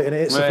you drop it and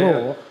it hits the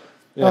floor.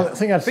 Yeah. I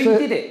think I had But you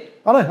did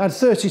it. I know, I had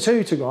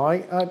 32 to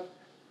guy.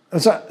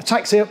 There's a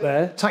taxi up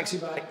there, taxi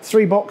back,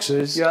 3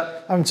 boxes,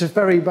 having to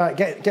ferry back,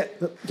 get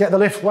the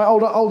lift,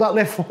 hold that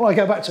lift while I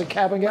go back to the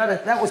cab and get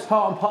it. That was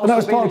part and parcel. And that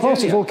was part and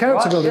parcel of all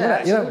character building,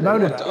 wasn't it? You don't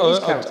moan about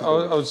it.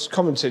 I was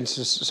commenting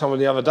to someone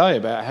the other day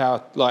about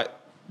how, like,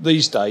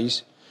 these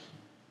days,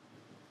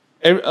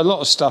 a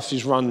lot of stuff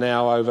is run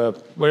now over,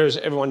 whereas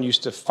everyone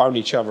used to phone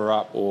each other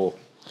up or,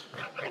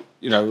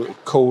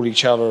 call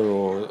each other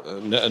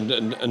and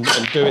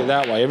do it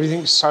that way.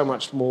 Everything's so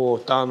much more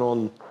done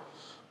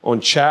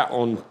on chat,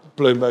 on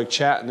Bloomberg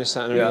chat and this,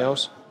 that and everything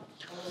else.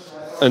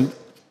 And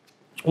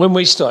when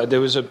we started, there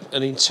was an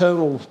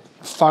internal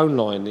phone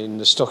line in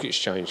the stock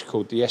exchange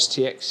called the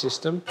STX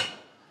system,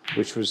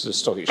 which was the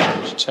stock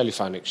exchange,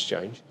 telephone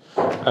exchange.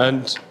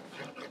 And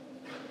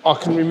I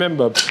can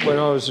remember when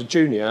I was a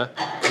junior,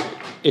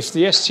 if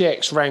the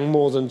STX rang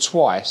more than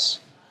twice,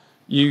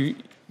 you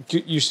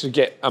used to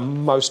get a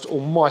most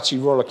almighty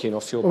rollicking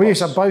off your boss. We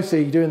used to have both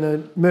doing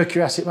the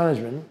Mercury Asset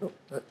Management,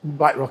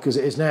 BlackRock as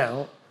it is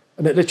now,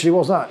 and it literally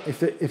was that.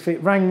 If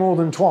it rang more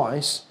than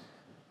twice,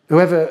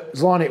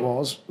 whoever's line it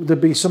was,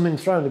 there'd be something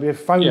thrown, there'd be a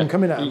phone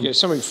coming at them. You get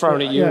something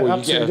thrown at you, or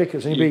you get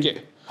ridiculous. And you'd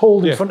be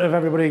hauled in front of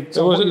everybody.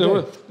 There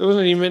wasn't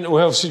any mental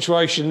health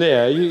situation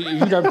there.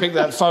 You don't pick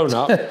that phone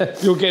up,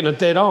 you're getting a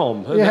dead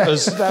arm. And that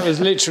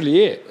was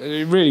literally it.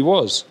 It really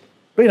was.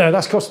 But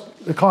that's because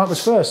the client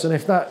was first, and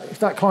if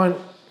that client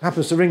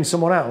happens to ring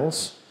someone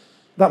else,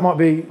 that might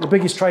be the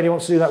biggest trade he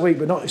wants to do that week,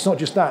 but it's not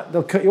just that.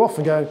 They'll cut you off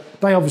and go,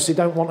 they obviously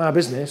don't want our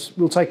business,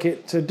 we'll take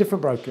it to a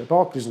different broker.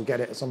 Barclays will get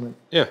it or something.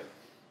 Yeah.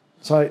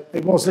 So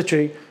it was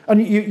literally,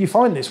 and you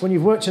find this when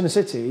you've worked in the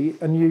city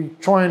and you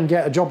try and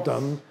get a job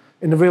done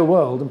in the real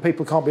world and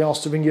people can't be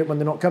asked to ring you up when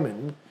they're not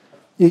coming,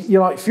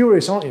 you're like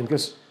furious, aren't you?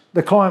 Because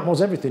the client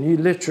was everything. You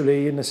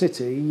literally, in the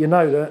city, you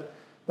know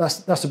that's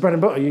the bread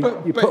and butter.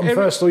 You put them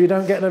first or you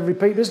don't get a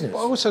repeat business. But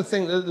I also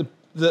think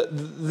that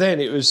then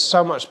it was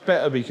so much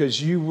better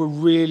because you were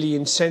really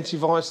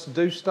incentivised to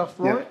do stuff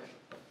right.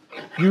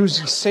 Yeah. You was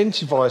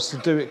incentivised to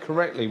do it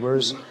correctly.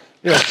 Whereas,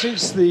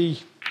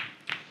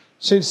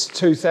 since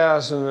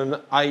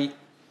 2008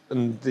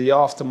 and the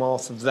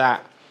aftermath of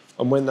that,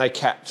 and when they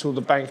capped all the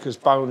bankers'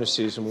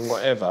 bonuses and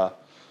whatever,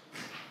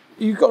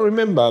 you've got to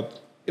remember,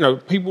 you know,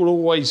 people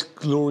always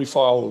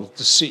glorify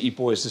the city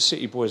boys, the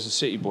city boys, the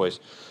city boys.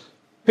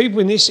 People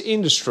in this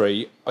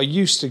industry are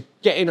used to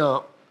getting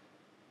up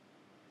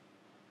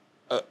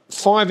at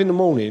 5 in the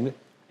morning,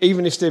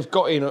 even if they've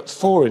got in at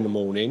 4 in the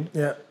morning,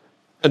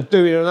 and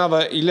doing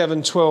another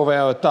 11,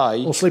 12-hour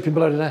day. Or sleeping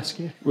below the desk,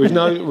 with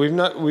no,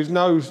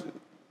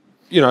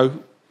 you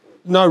know,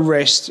 no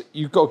rest.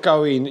 You've got to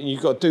go in and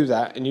you've got to do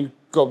that, and you've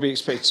got to be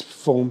expected to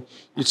perform.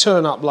 You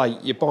turn up late,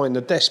 you're buying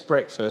the desk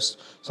breakfast,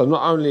 so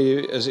not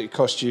only has it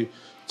cost you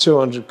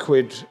 200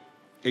 quid,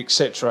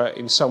 etc.,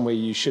 in somewhere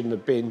you shouldn't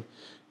have been,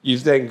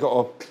 you've then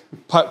got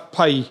to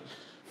pay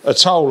a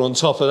toll on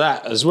top of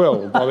that as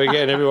well by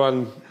getting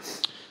everyone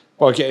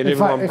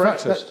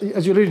breakfast.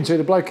 As you're alluding to,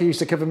 the bloke who used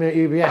to cover me at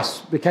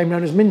UBS became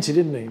known as Minty,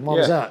 didn't he? Why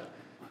was that?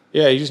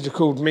 Yeah, he used to be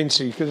called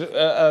Minty because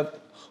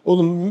all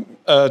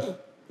the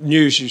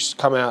news used to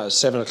come out at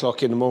 7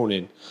 o'clock in the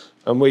morning,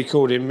 and we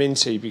called him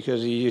Minty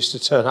because he used to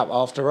turn up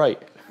after 8.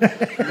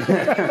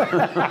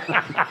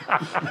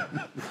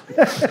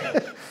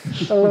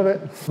 I love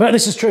it. But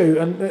this is true,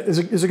 and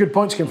there's a good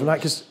point to come from that,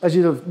 because as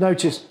you'll have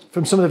noticed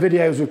from some of the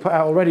videos we've put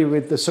out already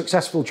with the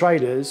successful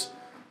traders,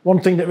 one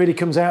thing that really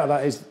comes out of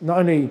that is not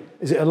only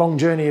is it a long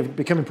journey of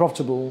becoming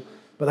profitable,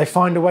 but they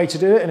find a way to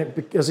do it. And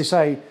it, as they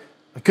say,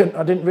 I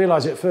didn't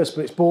realise it at first,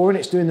 but it's boring.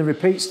 It's doing the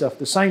repeat stuff,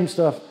 the same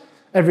stuff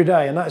every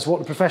day, and that is what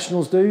the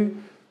professionals do.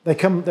 They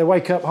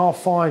wake up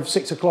 5:30,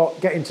 6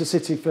 o'clock, get into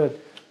City for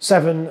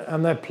 7,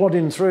 and they're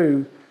plodding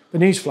through the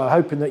news flow,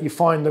 hoping that you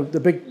find the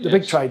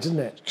big trades, isn't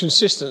it?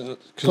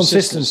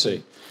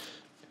 Consistency.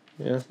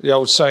 Yeah, the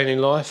old saying in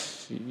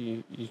life: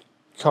 you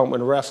can't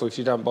win a raffle if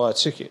you don't buy a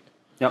ticket.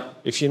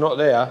 Yep. If you're not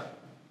there,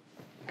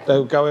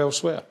 they'll go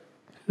elsewhere.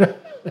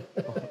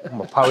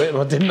 I'm a poet and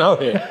I didn't know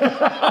it.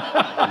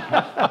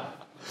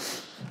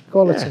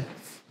 Quality. Yeah.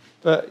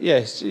 But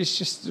yes, it's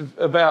just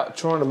about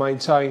trying to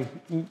maintain.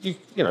 You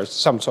know,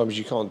 sometimes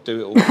you can't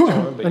do it all the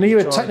time. But and are you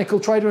a technical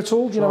trader at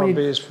all? Do you know,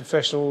 be as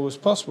professional as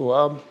possible.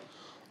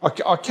 I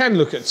can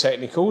look at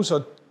technicals.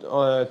 I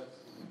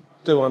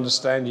do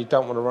understand you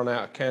don't want to run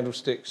out of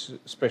candlesticks,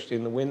 especially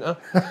in the winter.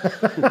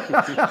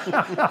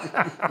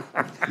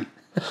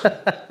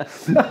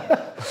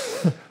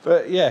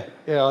 But yeah,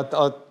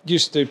 I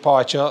used to do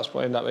pie charts, but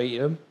I ended up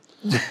eating them.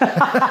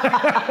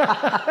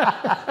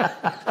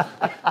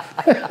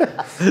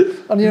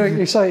 And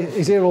you say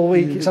he's here all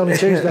week. It's only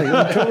Tuesday.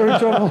 We're in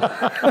trouble.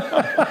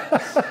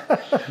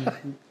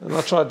 And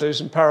I tried to do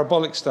some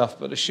parabolic stuff,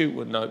 but the chute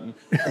wouldn't open.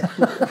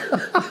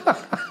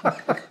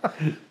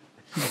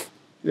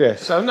 Yeah,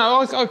 so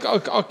no,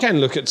 I can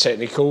look at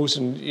technicals,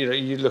 and you know,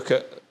 you look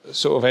at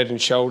sort of head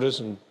and shoulders,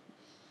 and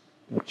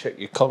check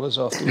your collars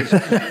afterwards.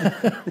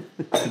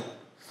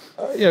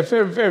 Yeah,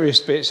 various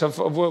bits. I've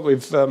worked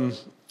with.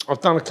 I've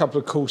done a couple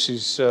of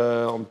courses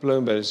on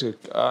Bloomberg. There's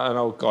an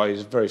old guy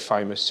who's a very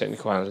famous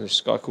technical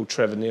analyst, a guy called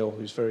Trevor Neal,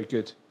 who's very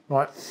good.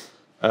 Right.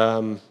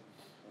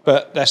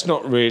 But that's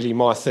not really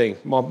my thing.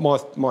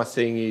 My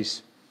thing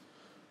is,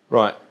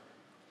 right,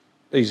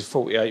 these are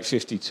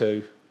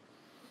 48.52.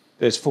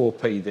 There's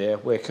 4p there.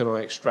 Where can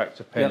I extract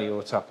a penny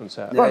or tuppence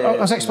out? Right, I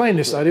was explaining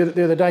this though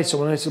the other day to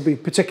someone, and this will be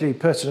particularly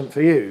pertinent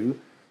for you,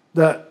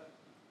 that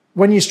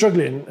when you're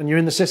struggling and you're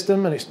in the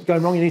system and it's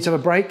going wrong, you need to have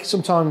a break.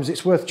 Sometimes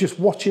it's worth just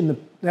watching the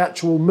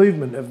actual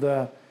movement of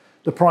the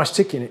price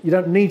ticking. You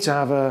don't need to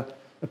have a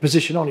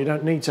position on. You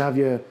don't need to have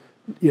your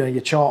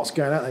charts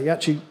going out there. You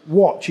actually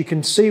watch. You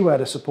can see where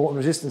the support and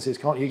resistance is,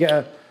 can't you?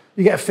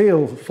 You get a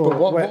feel for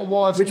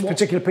which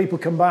particular people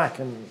come back.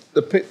 And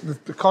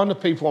the kind of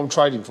people I'm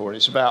trading for,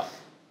 and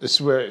this is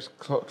where it's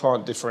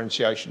client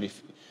differentiation.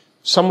 If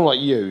someone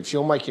like you, if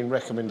you're making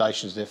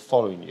recommendations, they're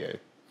following you.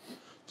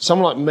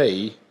 Someone like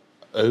me,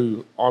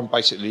 who I'm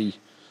basically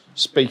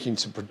speaking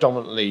to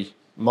predominantly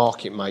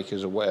market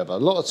makers or whatever, a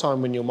lot of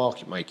time when you're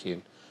market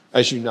making,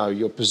 as you know,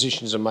 your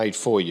positions are made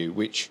for you,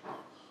 which,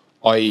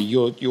 i.e.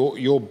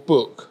 your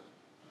book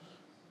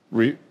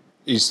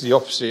is the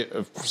opposite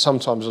of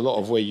sometimes a lot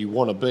of where you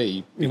want to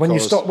be. When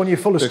you're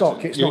full of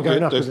stock, it's not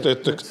going up.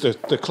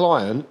 The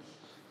client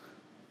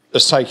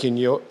has taken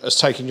your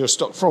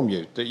stock from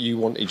you that you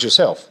wanted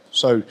yourself.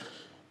 So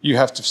you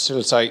have to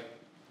facilitate.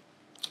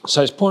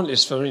 So it's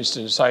pointless, for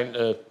instance, saying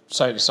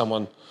to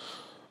someone,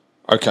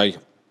 okay,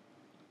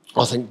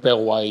 I think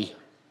Bellway,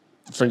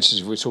 for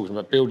instance, if we're talking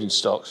about building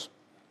stocks,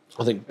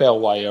 I think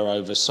Bellway are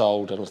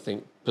oversold and I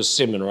think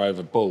Persimmon are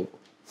overbought,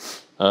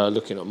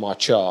 looking at my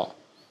chart.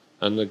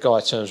 And the guy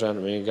turns around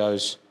to me and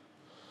goes,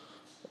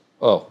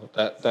 oh,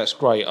 that's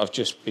great. I've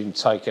just been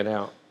taken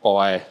out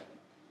by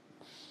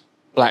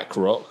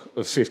BlackRock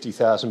of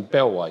 50,000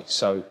 Bellway.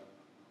 So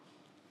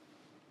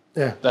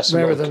yeah, that's a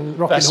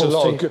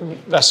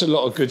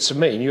lot of good to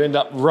me. And you end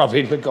up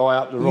rubbing the guy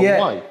up the wrong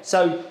way.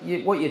 So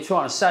what you're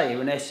trying to say,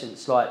 in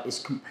essence, like, it's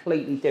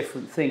completely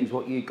different things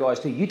what you guys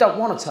do. You don't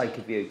want to take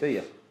a view, do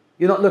you?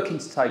 You're not looking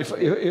to take a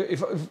view.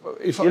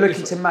 You're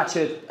looking to match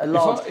a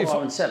large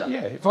buyer and seller.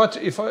 Yeah,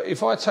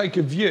 if I take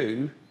a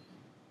view,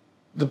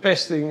 the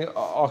best thing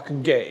I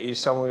can get is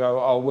someone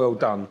go, oh, well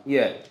done.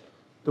 Yeah.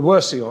 The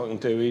worst thing I can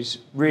do is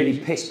Really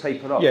piss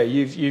people off. yeah,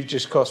 you've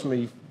just cost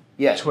me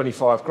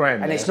 25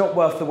 grand. And now. it's not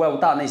worth the well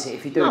done, is it?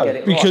 If you do get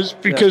it because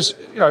right. because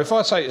you know, if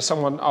I say to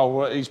someone, oh,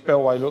 well, his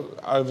Bellway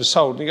look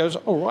oversold, and he goes,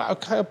 all right,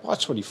 okay, I'll buy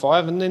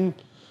 25, and then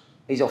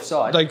He's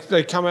offside.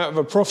 they come out of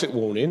a profit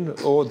warning,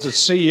 or the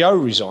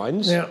CEO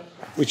resigns,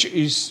 which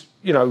is,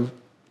 you know,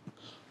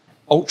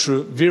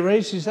 ultra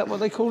vires, is that what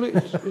they call it,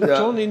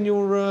 John, in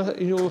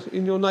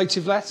your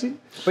native Latin?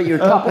 But you're a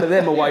couple of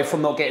them away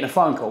from not getting a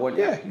phone call, weren't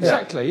you? Yeah,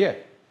 exactly.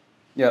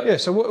 Yeah.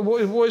 So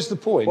what is the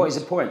point? What is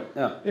the point?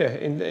 Yeah. Yeah,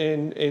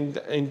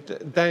 in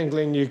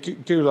dangling your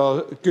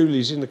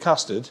ghoulies in the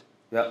custard.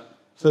 Yeah.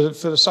 For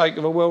the sake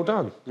of a well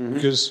done,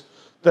 because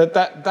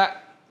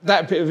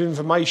that bit of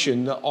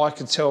information that I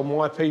could tell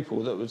my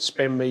people that would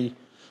spend me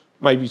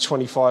maybe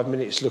 25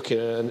 minutes looking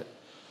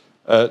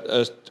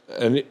at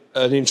an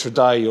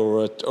intraday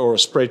or a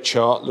spread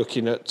chart,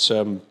 looking at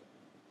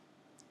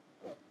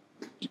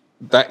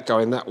that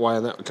going that way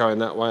and that going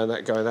that way and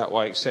that going that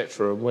way,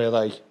 etc., and where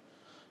they,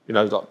 you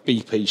know, like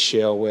BP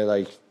Shell, where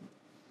they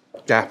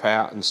gap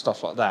out and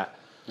stuff like that.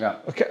 Yeah,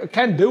 I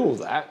can do all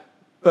that,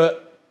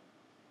 but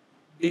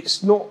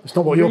it's not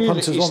what really, your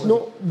punters want. It's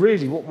not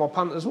really what my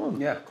punters want.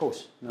 Yeah, of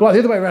course. No. But the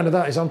other way around of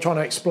that is I'm trying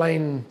to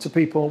explain to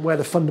people where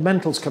the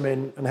fundamentals come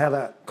in and how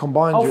that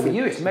combines. Oh, for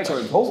you it's mega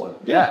important.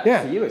 Yeah.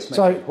 For you it's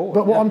mega important.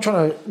 But what I'm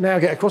trying to now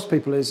get across to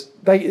people is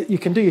you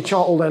can do your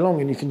chart all day long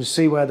and you can just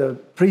see where the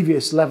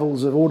previous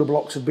levels of order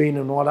blocks have been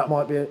and why that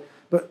might be.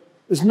 But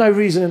there's no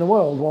reason in the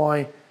world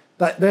why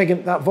that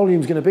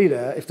volume's going to be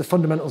there if the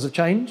fundamentals have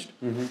changed.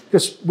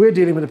 Because we're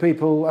dealing with the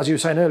people, as you were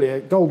saying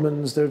earlier,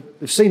 Goldman's, they've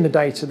seen the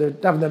data, they're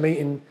having their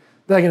meeting,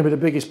 they're going to be the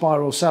biggest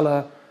buyer or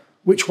seller.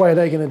 Which way are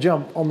they going to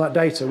jump on that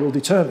data will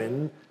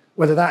determine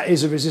whether that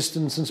is a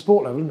resistance and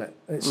support level, isn't it?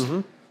 It's,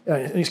 you know,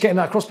 and it's getting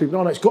that across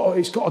people. No, it's got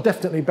to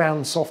definitely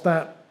bounce off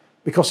that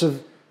because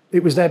of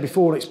it was there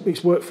before and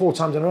it's worked 4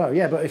 times in a row.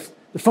 Yeah, but if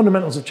the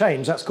fundamentals have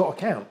changed, that's got to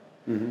count.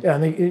 Yeah,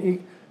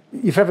 and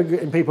if ever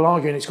getting people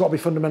arguing, it's got to be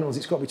fundamentals,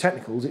 it's got to be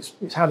technicals.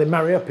 It's how they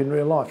marry up in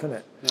real life, isn't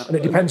it? Yeah. And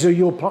it depends who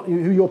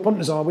your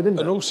punters are within.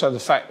 And also the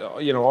fact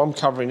that, you know, I'm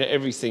covering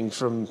everything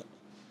from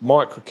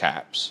micro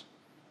caps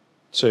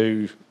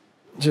to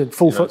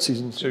full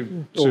FTSEs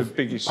to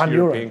biggest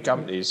European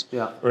companies,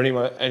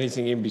 or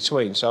anything in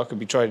between. So I could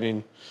be trading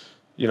in,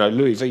 you know,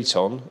 Louis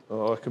Vuitton,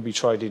 or I could be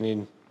trading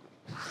in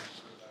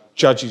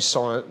Judges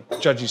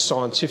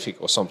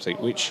Scientific or something,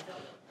 which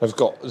have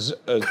got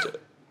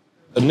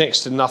a next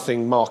to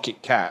nothing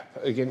market cap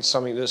against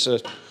something that's a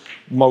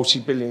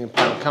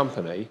multi-billion-pound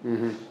company.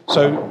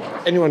 So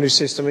anyone who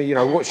says to me, you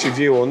know, what's your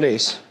view on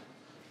this?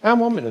 How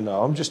am I meant to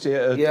know? I'm just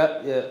here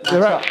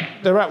to...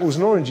 They're apples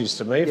and oranges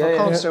to me. If I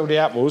can't sell the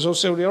apples, I'll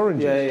sell the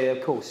oranges. Yeah,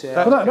 of course.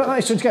 Yeah. But that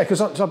is interesting because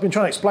I've been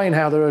trying to explain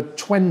how there are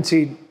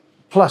 20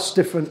 plus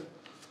different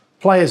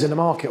players in the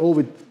market, all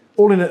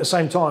in at the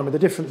same time with a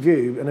different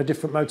view and a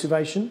different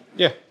motivation.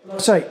 Yeah. I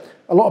say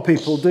a lot of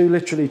people do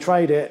literally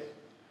trade it.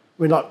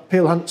 I mean, like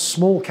Peel Hunt's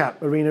small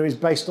cap arena is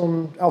based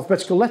on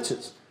alphabetical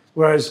letters,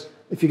 whereas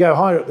if you go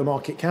higher up the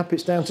market cap,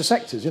 it's down to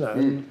sectors, you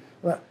know.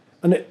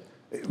 And it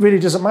really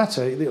doesn't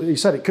matter. You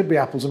said it could be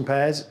apples and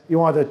pears.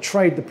 You either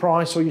trade the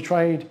price or you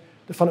trade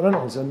the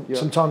fundamentals, and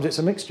sometimes it's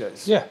a mixture.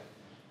 Yeah,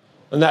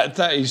 and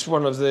that is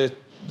one of the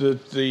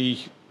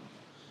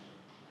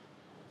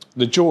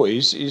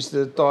joys is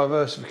the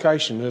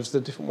diversification of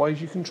the different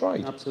ways you can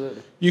trade.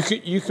 Absolutely.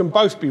 You can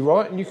both be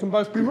right and you can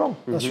both be wrong.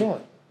 That's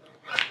right.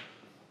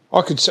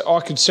 I could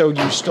sell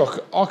you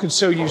stock. I could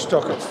sell you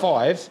stock at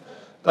 5.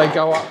 They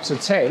go up to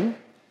 10.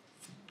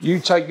 You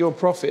take your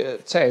profit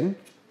at 10,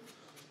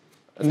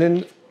 and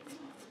then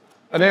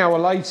an hour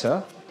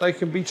later they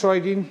can be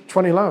trading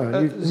 20 lower.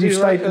 And you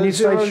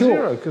stayed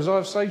short because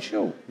I've stayed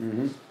short.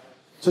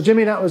 So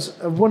Jimmy, that was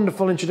a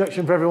wonderful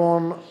introduction for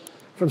everyone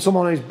from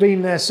someone who's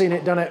been there, seen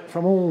it, done it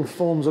from all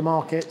forms of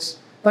markets.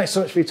 Thanks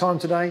so much for your time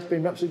today. It's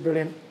been absolutely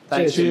brilliant.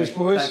 Thanks, Cheers,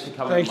 boys. Thanks for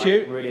coming. Thank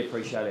you. Really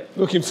appreciate it.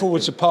 Looking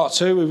forward to part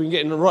 2. We've been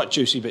getting the right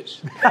juicy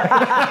bits.